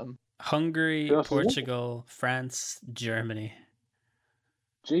 Yeah. Um, Hungary, Who else is in it? Portugal, France, Germany.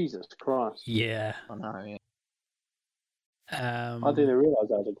 Jesus Christ! Yeah. I know. Yeah. I didn't realise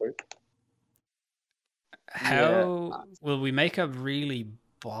that was a group. How will we make a really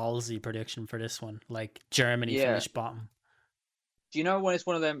ballsy prediction for this one? Like Germany Yeah. finish bottom. Do you know when it's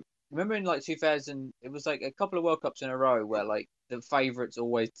one of them? Remember in 2000, it was a couple of World Cups in a row where the favourites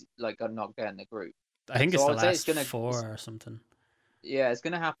always got knocked out in the group. I think it's So the I would say last it's four or something. Yeah, it's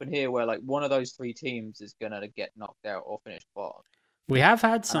gonna happen here where one of those three teams is gonna get knocked out or finish bottom. We have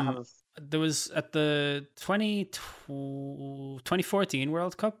had And I some. have There was at the 2014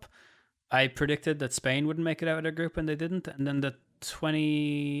 World Cup, I predicted that Spain wouldn't make it out of their group and they didn't. And then the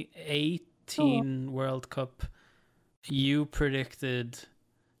 2018 World Cup, you predicted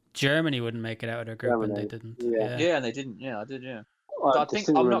Germany wouldn't make it out of their group and they Germany, didn't. yeah. yeah, and they didn't. Yeah, I did. Yeah, I think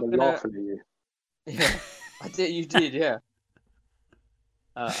distinctly I'm not remember gonna- laughing at you. yeah, I did. You did, yeah.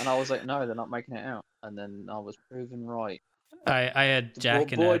 And I was like, no, they're not making it out. And then I was proven right. I had Jack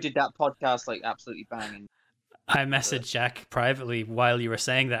Boy, did that podcast absolutely banging. I messaged Jack privately while you were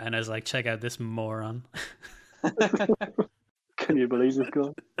saying that, and I was like, check out this moron. Can you believe this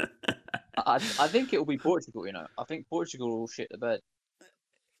guy? I think it will be Portugal. I think Portugal will shit the bed.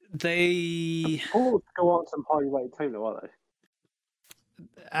 They Portugal aren't some highly rated team, though, are they?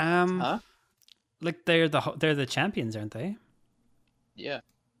 Huh? like they're the champions, aren't they? Yeah.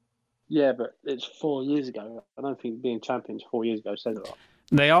 Yeah, but it's 4 years ago. I don't think being champions 4 years ago says a lot.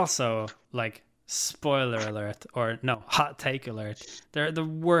 They also, spoiler alert, or no, hot take alert, they're the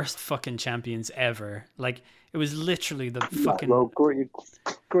worst fucking champions ever. It was literally the fucking... Well,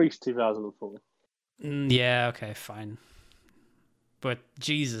 Greece 2004. Yeah, okay, fine. But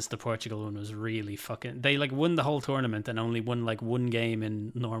Jesus, the Portugal one was really fucking. They like won the whole tournament and only won like one game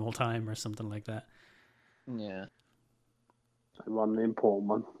in normal time or something like that. Yeah. They won the important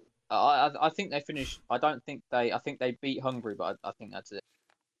one. I think they finished. I don't think they. I think they beat Hungary, but I think that's it.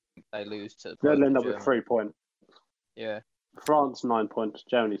 I think they lose to. They'll end up with 3 points. Yeah. France 9 points.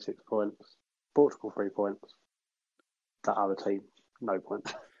 Germany 6 points. Portugal 3 points. That other team, no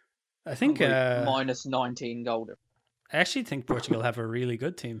points. I think minus 19 goal. I actually think Portugal have a really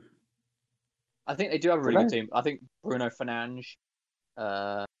good team. I think they do have a really good team. I think Bruno Fernandes.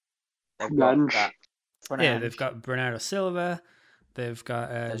 They've got that. Yeah, they've got Bernardo Silva. They've got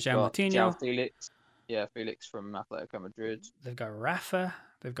João Moutinho. João Felix. Yeah, Felix from Atletico Madrid. They've got Rafa.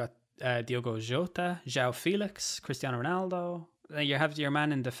 They've got Diogo Jota, João Felix, Cristiano Ronaldo. Then you have your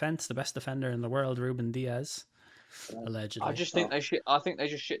man in defense, the best defender in the world, Ruben Diaz, allegedly. I just think they shit. I think they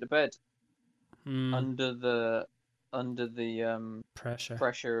just shit the bed under the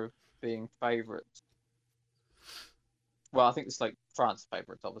pressure of being favourites. Well, I think it's like France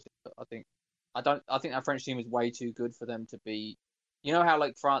favourites, obviously. But I think that French team is way too good for them to be. You know how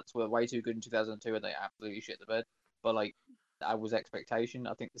like France were way too good in 2002 and they absolutely shit the bed, but like that was expectation.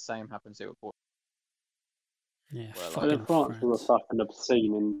 I think the same happens here with Portugal. Yeah, France were fucking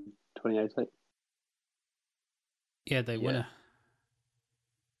obscene in 2018. Yeah, they won it.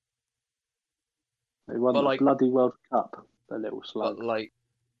 They won the bloody World Cup. The little slug. But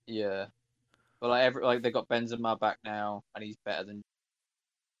they got Benzema back now, and he's better than.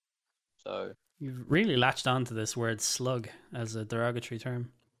 So you've really latched onto this word "slug" as a derogatory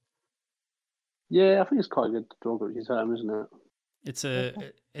term. Yeah, I think it's quite a good derogatory term, isn't it?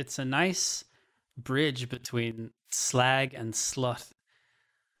 It's a nice bridge between slag and slut.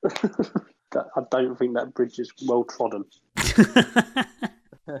 I don't think that bridge is well trodden.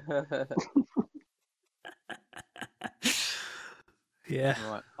 Yeah.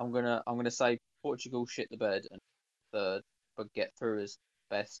 Right. I'm gonna say Portugal shit the bed and third, but get through as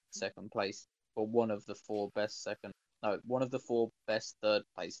best second place or one of the four best third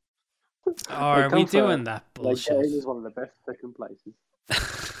place. Oh, are we doing that bullshit? It is one of the best second places.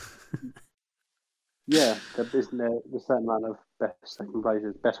 Yeah, there's a certain amount of best second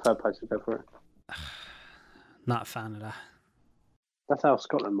places, best third places go through. Not a fan of that. That's how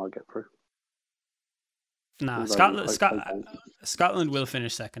Scotland might get through. No, Scotland will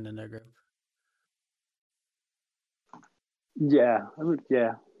finish second in their group. Yeah, I would.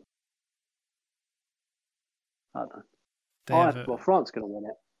 Yeah, I don't know. France going to win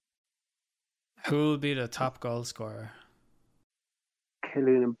it. Who will be the top goal scorer?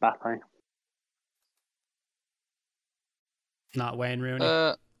 Kylian Mbappe. Not Wayne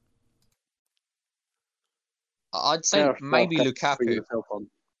Rooney. I'd say maybe Lukaku.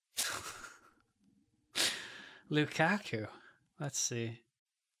 Lukaku. Let's see.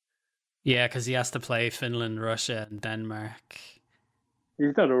 Yeah, because he has to play Finland, Russia, and Denmark.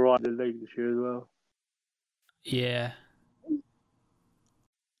 He's done alright in the league this year as well. Yeah.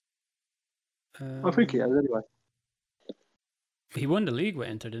 I think he has anyway. He won the league with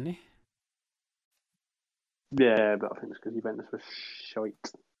Inter, didn't he? Yeah, but I think it's because Juventus was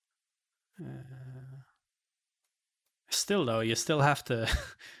shite. Still, though, you still have to,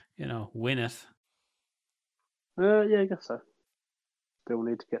 win it. Yeah, I guess so. Still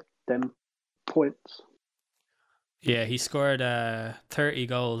need to get them points. Yeah, he scored 30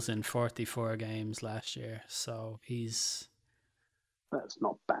 goals in 44 games last year, so he's... That's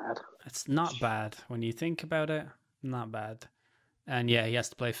not bad. It's not bad. When you think about it, not bad. And yeah, he has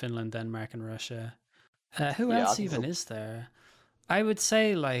to play Finland, Denmark, and Russia. Who else even is there? I would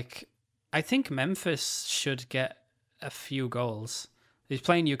say, I think Memphis should get a few goals. He's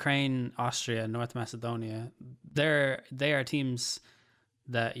playing Ukraine, Austria, North Macedonia. They are teams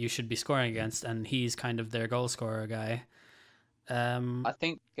that you should be scoring against, and he's kind of their goal scorer guy. I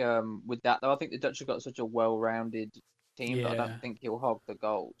think with that, though, I think the Dutch have got such a well-rounded team that I don't think he'll hog the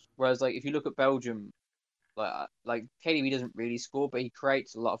goals. Whereas, if you look at Belgium, like KDB doesn't really score, but he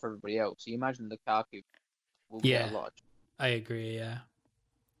creates a lot for everybody else. So you imagine Lukaku will get a lot. I agree, yeah.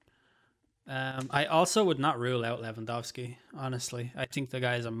 I also would not rule out Lewandowski, honestly. I think the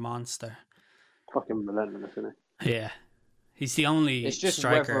guy is a monster. Fucking relentless, isn't he? Yeah. He's the only it's just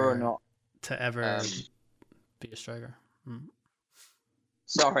striker whether or not, to ever be a striker.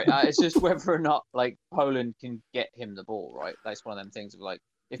 Sorry, it's just whether or not Poland can get him the ball, right? That's one of them things of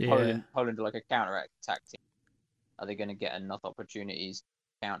if Poland are a counter-attack team, are they going to get enough opportunities to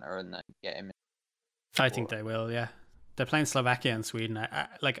counter and then get him? I think they will, yeah. They're playing Slovakia and Sweden.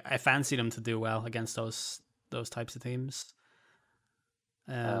 I fancy them to do well against those types of teams.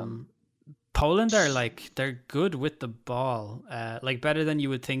 Poland are like they're good with the ball, like better than you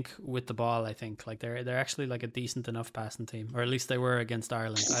would think with the ball. I think like they're actually like a decent enough passing team, or at least they were against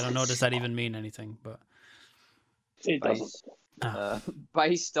Ireland. I don't know, does that even mean anything? But It doesn't.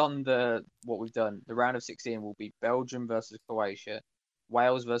 Based on what we've done, the round of 16 will be Belgium versus Croatia,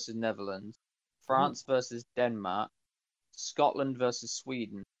 Wales versus Netherlands, France versus Denmark, Scotland versus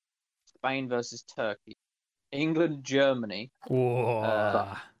Sweden, Spain versus Turkey, England, Germany,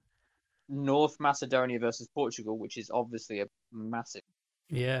 whoa, North Macedonia versus Portugal, which is obviously a massive,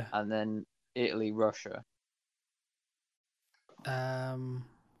 yeah. and then Italy, Russia.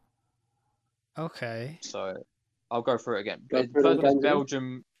 Okay. So I'll go through it again. Go through First the one is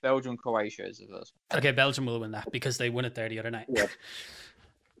games Belgium, Croatia is the first one. Okay, Belgium will win that because they won it there the other night. Yeah.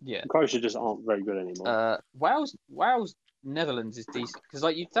 Yeah. Croatia just aren't very good anymore. Wales, Netherlands is decent because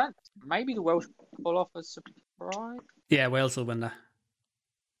like you think maybe the Welsh pull off a surprise. Yeah, Wales will win that.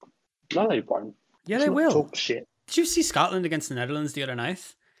 No, they won't. Yeah, Let's they not will. Talk shit. Did you see Scotland against the Netherlands the other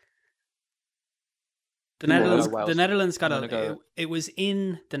night? The No, Netherlands, Wales. the Netherlands got I'm gonna go. it was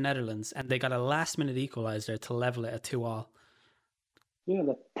in the Netherlands, and they got a last-minute equaliser to level it at 2-2. Yeah,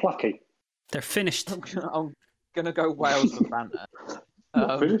 they're plucky. They're finished. I'm gonna go Wales for banter.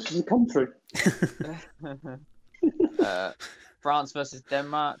 British is a country. France versus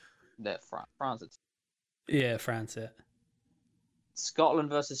Denmark. France. Yeah, France. Yeah, Scotland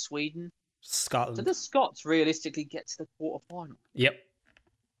versus Sweden. So Scotland. the Scots realistically get to the quarterfinal. Yep.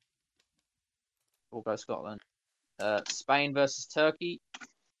 We'll go Scotland. Spain versus Turkey.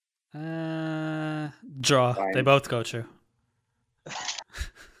 Draw. Fine. They both go through.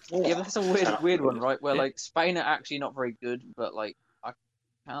 Yeah, that's a weird one, right? Where like Spain are actually not very good, but like I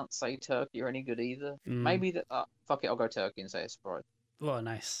can't say Turkey are any good either. Maybe that. Fuck it, I'll go Turkey and say a surprise. Oh,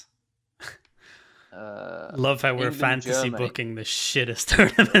 nice. Uh, Love how we're England, fantasy Germany. booking the shittest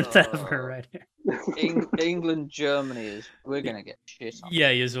tournament ever right here. England, Germany we're gonna get shit on. Yeah,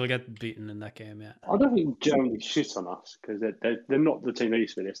 you will get beaten in that game. Yeah. I don't think Germany shit on us because they're not the team they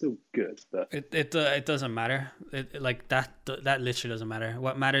used to be. They're still good, but It doesn't matter. Like that literally doesn't matter.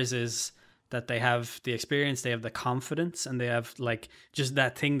 What matters is that they have the experience, they have the confidence, and they have like just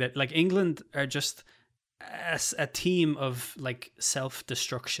that thing that like England are just a team of like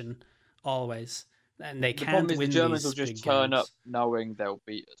self-destruction always, and they The can't problem is win the Germans these will just big turn games. up knowing they'll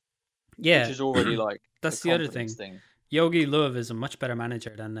beat us. Yeah, Which is already like that's the other confidence thing. Yogi Löw is a much better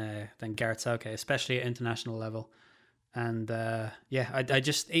manager than Gareth Southgate, especially at international level. And I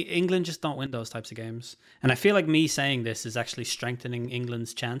just England just don't win those types of games. And I feel like me saying this is actually strengthening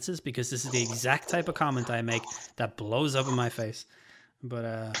England's chances because this is the exact type of comment I make that blows up in my face.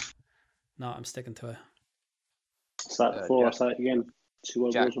 But no, I'm sticking to it. say it before I say it again.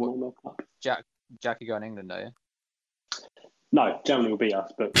 2 Jack, overalls and one World Cup. Jack, you going England, are you? No, Germany will beat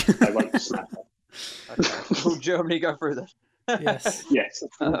us, but they won't snap us. Okay. Will Germany go through that? Yes. Yes.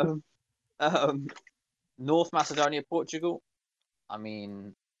 North Macedonia, Portugal. I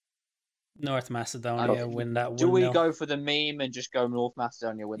mean, North Macedonia win that 1-0. do we go for the meme and just go North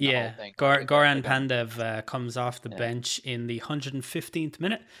Macedonia win the whole Yeah, thing? Goran Pandev comes off the bench in the 115th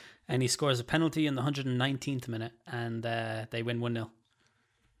minute, and he scores a penalty in the 119th minute, and they win 1-0.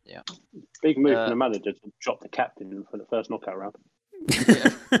 Yeah. Big move from the manager to drop the captain for the first knockout round.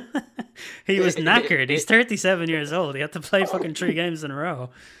 He was knackered. He's 37 years old. He had to play fucking 3 games in a row.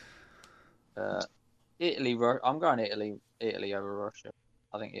 Italy. I'm going Italy over Russia.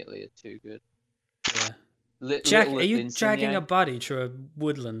 I think Italy are too good. Yeah. Jack, are you dragging a body through a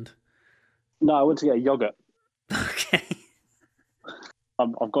woodland? No, I went to get a yogurt. Okay.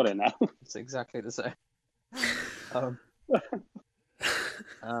 I've got it now. It's exactly the same.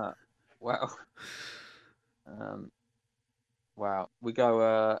 Wow. Wow. We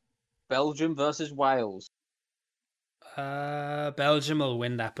go Belgium versus Wales. Belgium will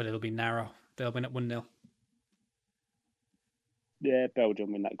win that, but it'll be narrow. They'll win it 1-0. Yeah,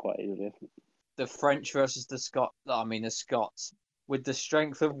 Belgium win that quite easily. The French versus the Scots. I mean, the Scots. With the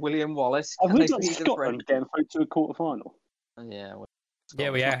strength of William Wallace. Have can we they got beat the Scotland getting through to a quarter final? Yeah. Yeah,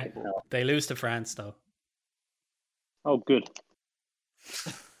 we are. Scotland's not They lose to France, though. Oh, good.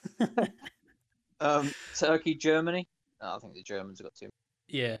 Turkey, Germany. I think the Germans have got too.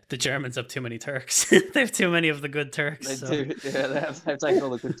 Yeah, the Germans have too many Turks. They have too many of the good Turks. They so. do. Yeah, they've taken all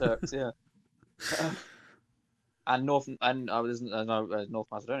the good Turks. Yeah. And North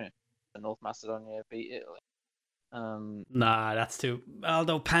Macedonia. North Macedonia beat Italy. Nah, that's too.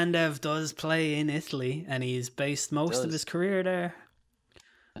 Although Pandev does play in Italy, and he's based most of his career there.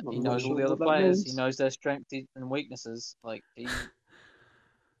 He knows all the other players. He knows their strengths and weaknesses. Like he.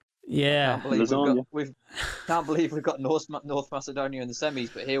 Yeah. Can't believe we've got North Macedonia in the semis,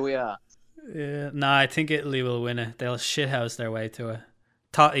 but here we are. Yeah, nah, I think Italy will win it. They'll shithouse their way to it.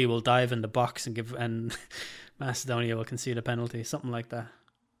 Totti will dive in the box and Macedonia will concede a penalty, something like that.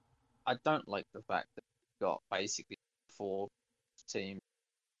 I don't like the fact that we've got basically 4 teams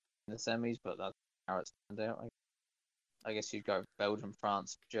in the semis, but that's how it's turned out. I guess you'd go Belgium,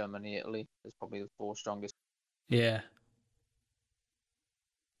 France, Germany, Italy. There's probably the 4 strongest. Yeah.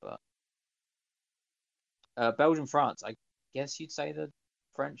 But Belgium, France, I guess you'd say the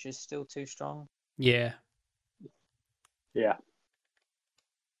French is still too strong. Yeah. Yeah.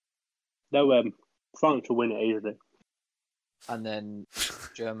 No, France will win it easily. And then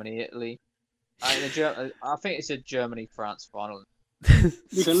Germany, Italy. I think it's a Germany-France final.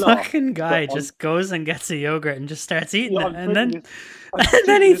 This fucking guy just goes and gets a yogurt and just starts eating it, and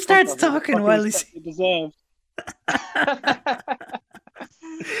then he starts talking while he's.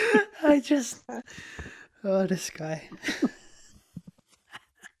 This guy.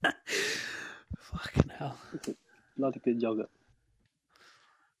 Fucking hell. Not a good yogurt.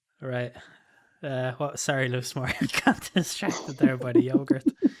 Right. Sorry, Loosemore. I got distracted there by the yogurt.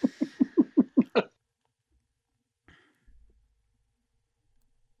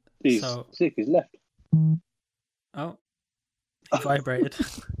 He's sick. He's left. Oh, he vibrated.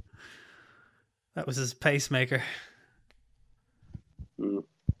 That was his pacemaker.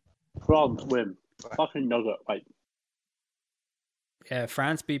 France win. Fucking nugget. Wait. Yeah,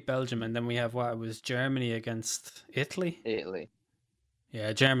 France beat Belgium, and then we have what? It was Germany against Italy? Italy.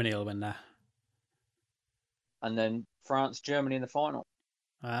 Yeah, Germany will win that. And then France, Germany in the final.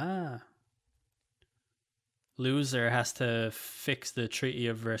 Ah. Loser has to fix the Treaty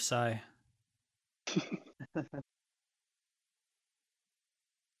of Versailles.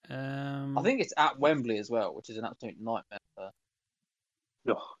 I think it's at Wembley as well, which is an absolute nightmare.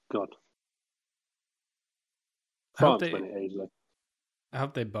 Oh, God. France win it easily. I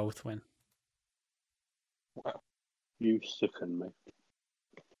hope they both win. Well, you sicken me.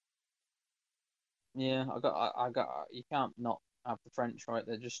 Yeah, I got. You can't not have the French, right?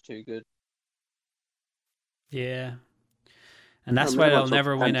 They're just too good. Yeah, and that's why they'll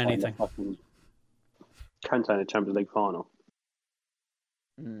never win anything. Kante in the Champions League final.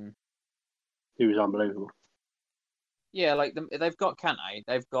 He was unbelievable. Yeah, like they've got Kante,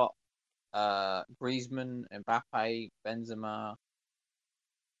 they've got Griezmann, Mbappe, Benzema.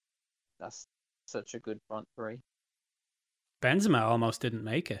 That's such a good front three. Benzema almost didn't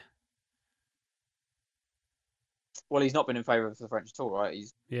make it. Well, he's not been in favour of the French at all, right?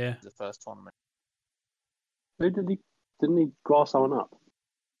 He's the first tournament. Who didn't he grass someone up?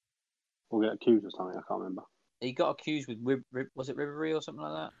 Or get accused of something? I can't remember. He got accused with was it Ribéry or something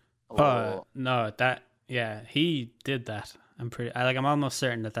like that? No, he did that. I'm almost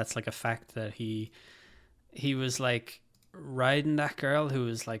certain that that's like a fact that he was like riding that girl who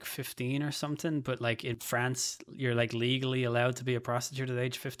was like 15 or something, but like in France you're like legally allowed to be a prostitute at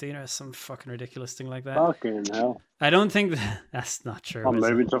age 15 or some fucking ridiculous thing like that. Fucking hell. I don't think that's not true. I'm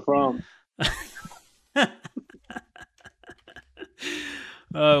moving to France.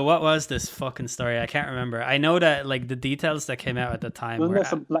 What was this fucking story? I can't remember. I know that like the details that came out at the time Wasn't there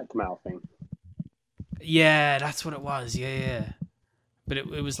some blackmail thing? Yeah, that's what it was. Yeah. But it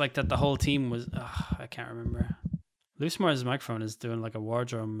was like that the whole team was I can't remember. Loosemore's microphone is doing like a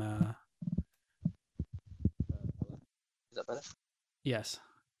wardrobe. Is that better? Yes.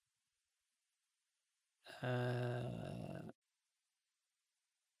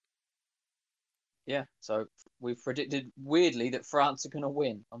 Yeah, so we've predicted weirdly that France are going to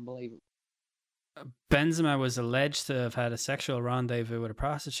win. Unbelievable. Benzema was alleged to have had a sexual rendezvous with a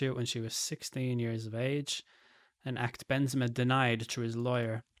prostitute when she was 16 years of age, an act Benzema denied through his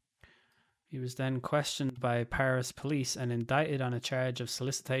lawyer. He was then questioned by Paris police and indicted on a charge of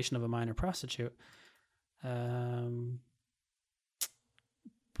solicitation of a minor prostitute. But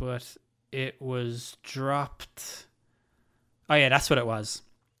it was dropped. Oh yeah, that's what it was.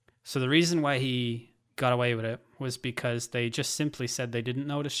 So the reason why he got away with it was because they just simply said they didn't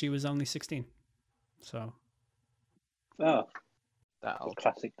notice she was only 16. So. Oh. That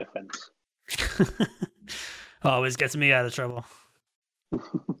classic defense. Always gets me out of trouble.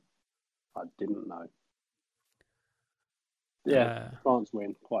 I didn't know. Yeah, France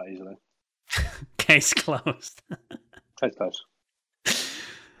win quite easily. Case closed. Case closed.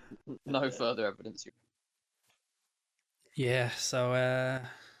 No further evidence. Yeah, so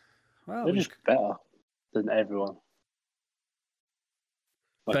well, they're just better than everyone.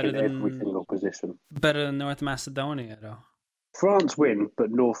 Like better than every single position. Better than North Macedonia, though. France win,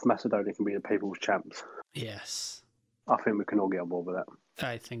 but North Macedonia can be the people's champs. Yes. I think we can all get on board with that.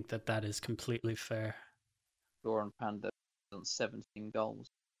 I think that is completely fair. Goran Pandev on 17 goals.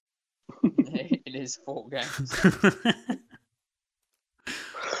 in his 4 games.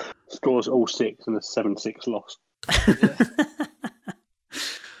 Scores all 6 and a 7-6 loss. Yeah.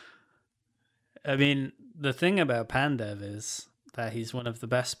 I mean, the thing about Pandev is that he's one of the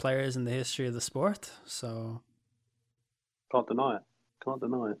best players in the history of the sport. So Can't deny it. Can't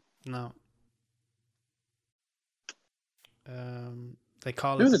deny it. no. They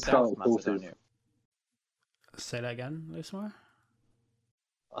call Who's it. the South 12 horses? Macedonia. Say that again, Luismar.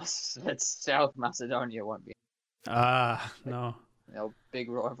 I said South Macedonia won't be. Ah, no. Big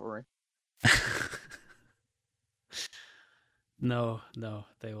rivalry. No,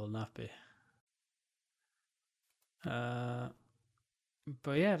 they will not be.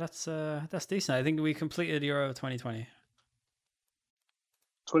 But yeah, that's decent. I think we completed Euro 2020.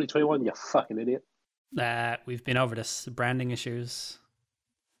 2021, you fucking idiot. We've been over this branding issues.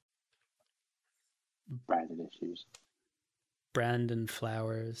 Branded issues. Brandon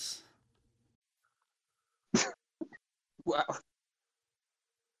Flowers. Wow.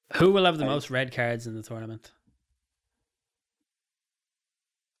 Who will have the most red cards in the tournament?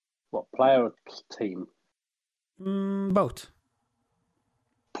 What, player or team? Both.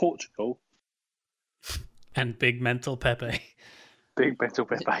 Portugal. And big mental Pepe. Big mental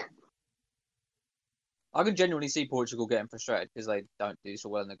Pepe. I can genuinely see Portugal getting frustrated because they don't do so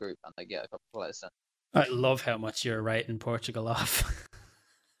well in the group and they get a couple of players sent. I love how much you're writing Portugal off.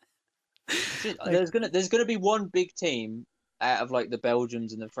 There's gonna be one big team out of like the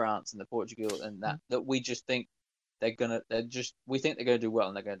Belgiums and the France and the Portugal and that we just think we think they're gonna do well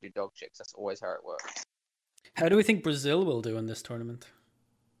and they're gonna do dog shit. That's always how it works. How do we think Brazil will do in this tournament?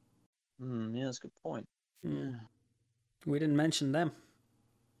 Yeah, that's a good point. Yeah. We didn't mention them.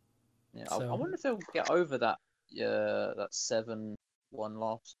 Yeah, So- I wonder if they'll get over that 7-1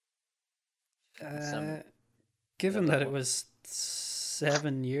 loss. Given that it was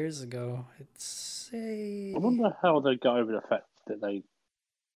 7 years ago, it's I wonder how they go over the fact that they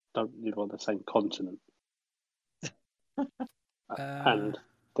don't live on the same continent. And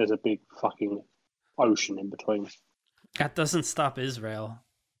there's a big fucking ocean in between. that doesn't stop Israel.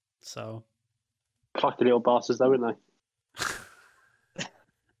 So Clucky little bastards, though, aren't they?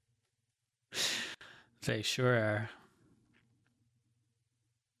 they sure are.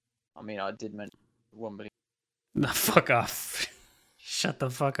 I mean, I did mention 1 million. No, fuck off. Shut the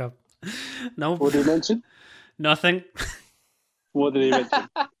fuck up. No, What did he mention? nothing. What did he mention?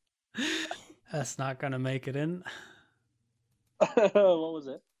 That's not gonna make it in. What was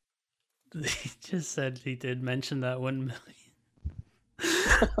it? He just said he did mention that 1 million.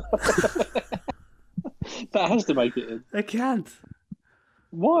 That has to make it in. I can't.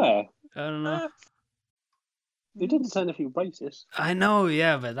 Why? I don't know. He didn't say anything racist. I know,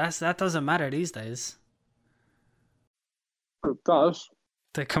 yeah, but that doesn't matter these days. It does.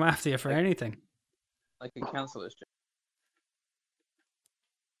 They come after you for anything. I can cancel this.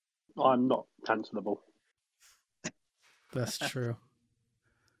 I'm not cancelable. That's true.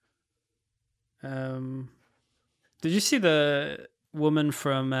 Did you see the woman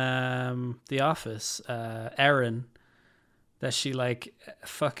from The Office, Erin, that she like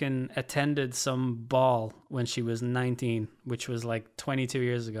fucking attended some ball when she was 19, which was like 22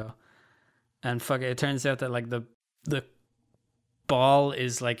 years ago, and fuck it turns out that like the ball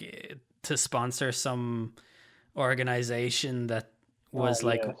is like to sponsor some organization that was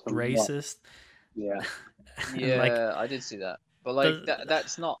like racist. Yeah. Yeah, Like- I did see that, but like The-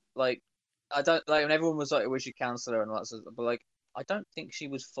 that's not like I don't like when everyone was like we should cancel her and all that sort of, but like I don't think she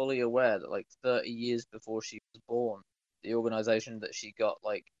was fully aware that like 30 years before she was born, the organization that she got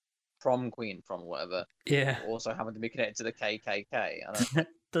like prom queen from or whatever Yeah. also happened to be connected to the KKK. I don't,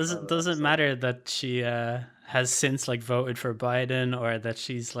 Doesn't that's like- matter that she has since like voted for Biden or that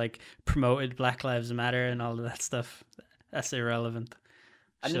she's like promoted Black Lives Matter and all of that stuff. That's irrelevant.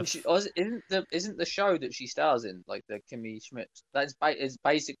 and then isn't the show that she stars in like the Kimmy Schmidt is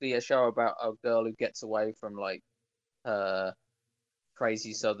basically a show about a girl who gets away from like her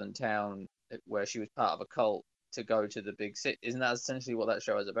crazy southern town where she was part of a cult to go to the big city. Isn't that essentially what that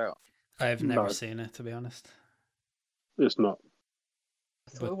show is about? I've never No. seen it, to be honest. It's not.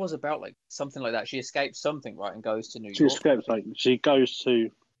 I thought it was about like something like that. She escapes something, right, and goes to New She York. escapes, like, she goes to.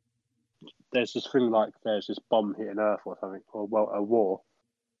 There's this thing like there's this bomb hitting Earth or something, or well, a war.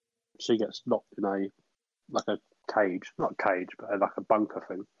 She gets locked in a cage, not cage, but like a bunker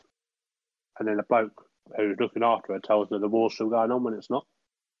thing. And then the bloke who's looking after her tells her the war's still going on when it's not.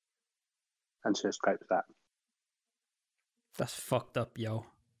 And she escapes that. That's fucked up, yo.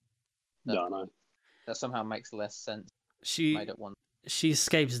 No. Yeah, I know. That somehow makes less sense. She Made it one.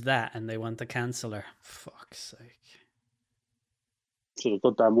 escapes that and they want to cancel her. Fuck's sake. She's a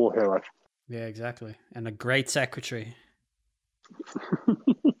goddamn war hero. Yeah, exactly. And a great secretary.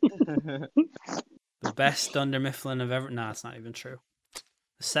 The best Dunder Mifflin have ever... Nah, it's not even true.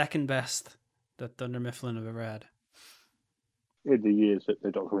 The second best that Dunder Mifflin have ever had. In the years that the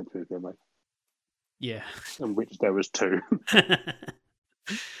documentary was made. Yeah. In which there was 2.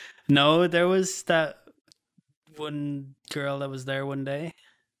 No, there was that one girl that was there one day.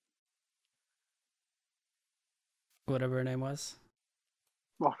 Whatever her name was.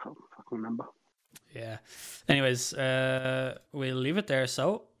 I can't fucking remember. Yeah. Anyways, we'll leave it there,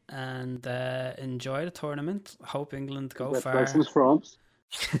 so, and enjoy the tournament. Hope England go far. Congratulations, France.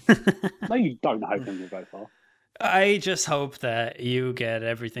 No, you don't hope England go far. I just hope that you get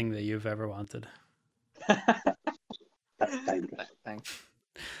everything that you've ever wanted. That's dangerous. Thanks.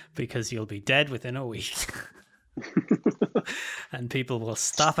 Because you'll be dead within a week. And people will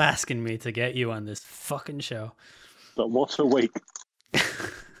stop asking me to get you on this fucking show. But what's a week?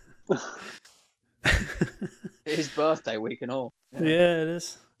 His birthday week and all. Yeah, it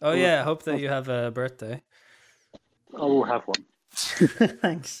is. Oh yeah, I hope that you have a birthday. I will have one.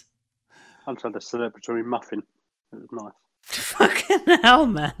 Thanks. I'm trying to celebratory muffin. It was nice. Fucking hell,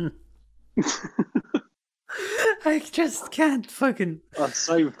 man. I just can't fucking... I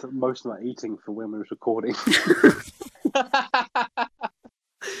saved most of my eating for when we were recording.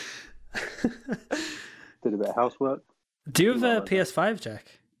 Did a bit of housework. Do you have a PS5,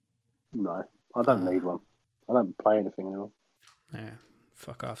 Jack? No, I don't need one. I don't play anything anymore. Yeah,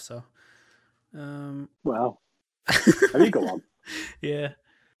 fuck off, so. Well, have you got one? Yeah.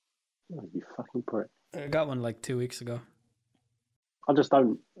 Oh, you fucking prick. I got one like 2 weeks ago. I just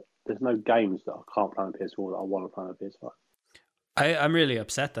don't... There's no games that I can't play on PS4 that I want to play on PS5. I'm really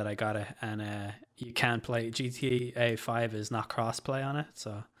upset that I got it, and you can't play. GTA 5 is not cross-play on it,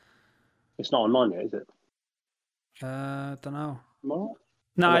 so... It's not online yet, is it? Don't know. What?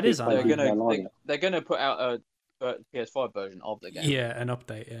 No, it is They're online. gonna put out a PS5 version of the game. Yeah, an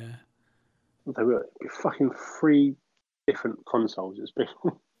update, yeah. They will. It'd be fucking 3 different consoles. It's been...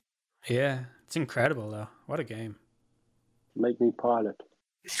 Yeah, it's incredible, though. What a game. Make me pilot.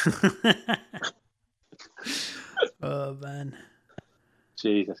 Oh, man.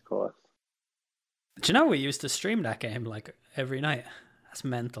 Jesus Christ. Do you know we used to stream that game like every night? That's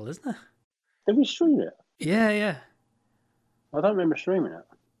mental, isn't it? Did we stream it? Yeah. I don't remember streaming it.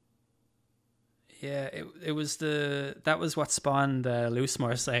 Yeah, it was that was what spawned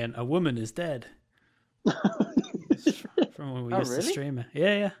Loosemore saying a woman is dead. From when we used to stream it.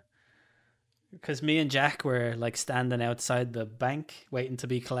 Yeah. Because me and Jack were like standing outside the bank waiting to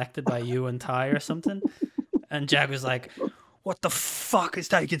be collected by you and Ty or something. And Jack was like, "What the fuck is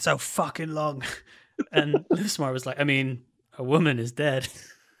taking so fucking long?" And Loosemore was like, "I mean, a woman is dead."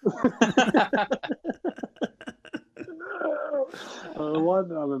 Why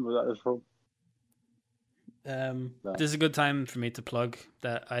did I remember that was from? This is a good time for me to plug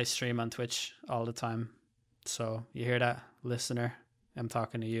that I stream on Twitch all the time. So you hear that, listener? I'm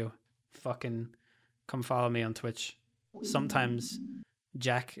talking to you. Fucking come follow me on Twitch. Sometimes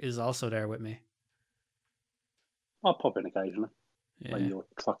Jack is also there with me. I'll pop in occasionally Yeah. when you're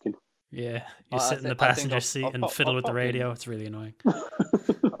trucking. Yeah, you sit in the passenger seat and fiddle with the radio. In. It's really annoying.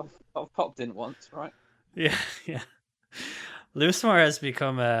 I've popped in once, right? Yeah. Loosemore has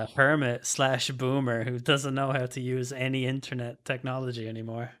become a hermit / boomer who doesn't know how to use any internet technology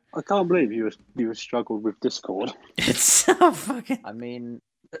anymore. I can't believe you struggled with Discord. It's so fucking... I mean,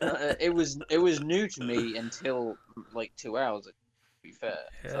 it was new to me until like 2 hours ago, to be fair.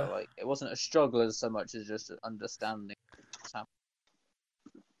 Yeah. So like it wasn't a struggle as so much as just understanding what's happening.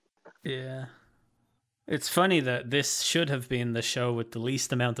 Yeah. It's funny that this should have been the show with the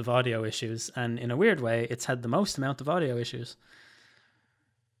least amount of audio issues, and in a weird way, it's had the most amount of audio issues.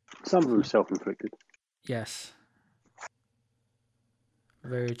 Some of them self-inflicted. Yes.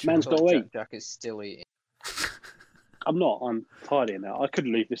 Very true. Man's got to eat. Jack is still eating. I'm not. I'm tidying now. I could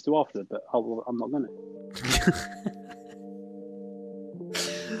leave this to after, but I'm not going to.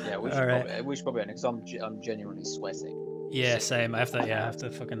 Yeah, we should probably end because I'm genuinely sweating. Yeah, same. I have to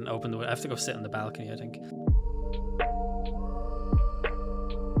fucking open I have to go sit on the balcony, I think.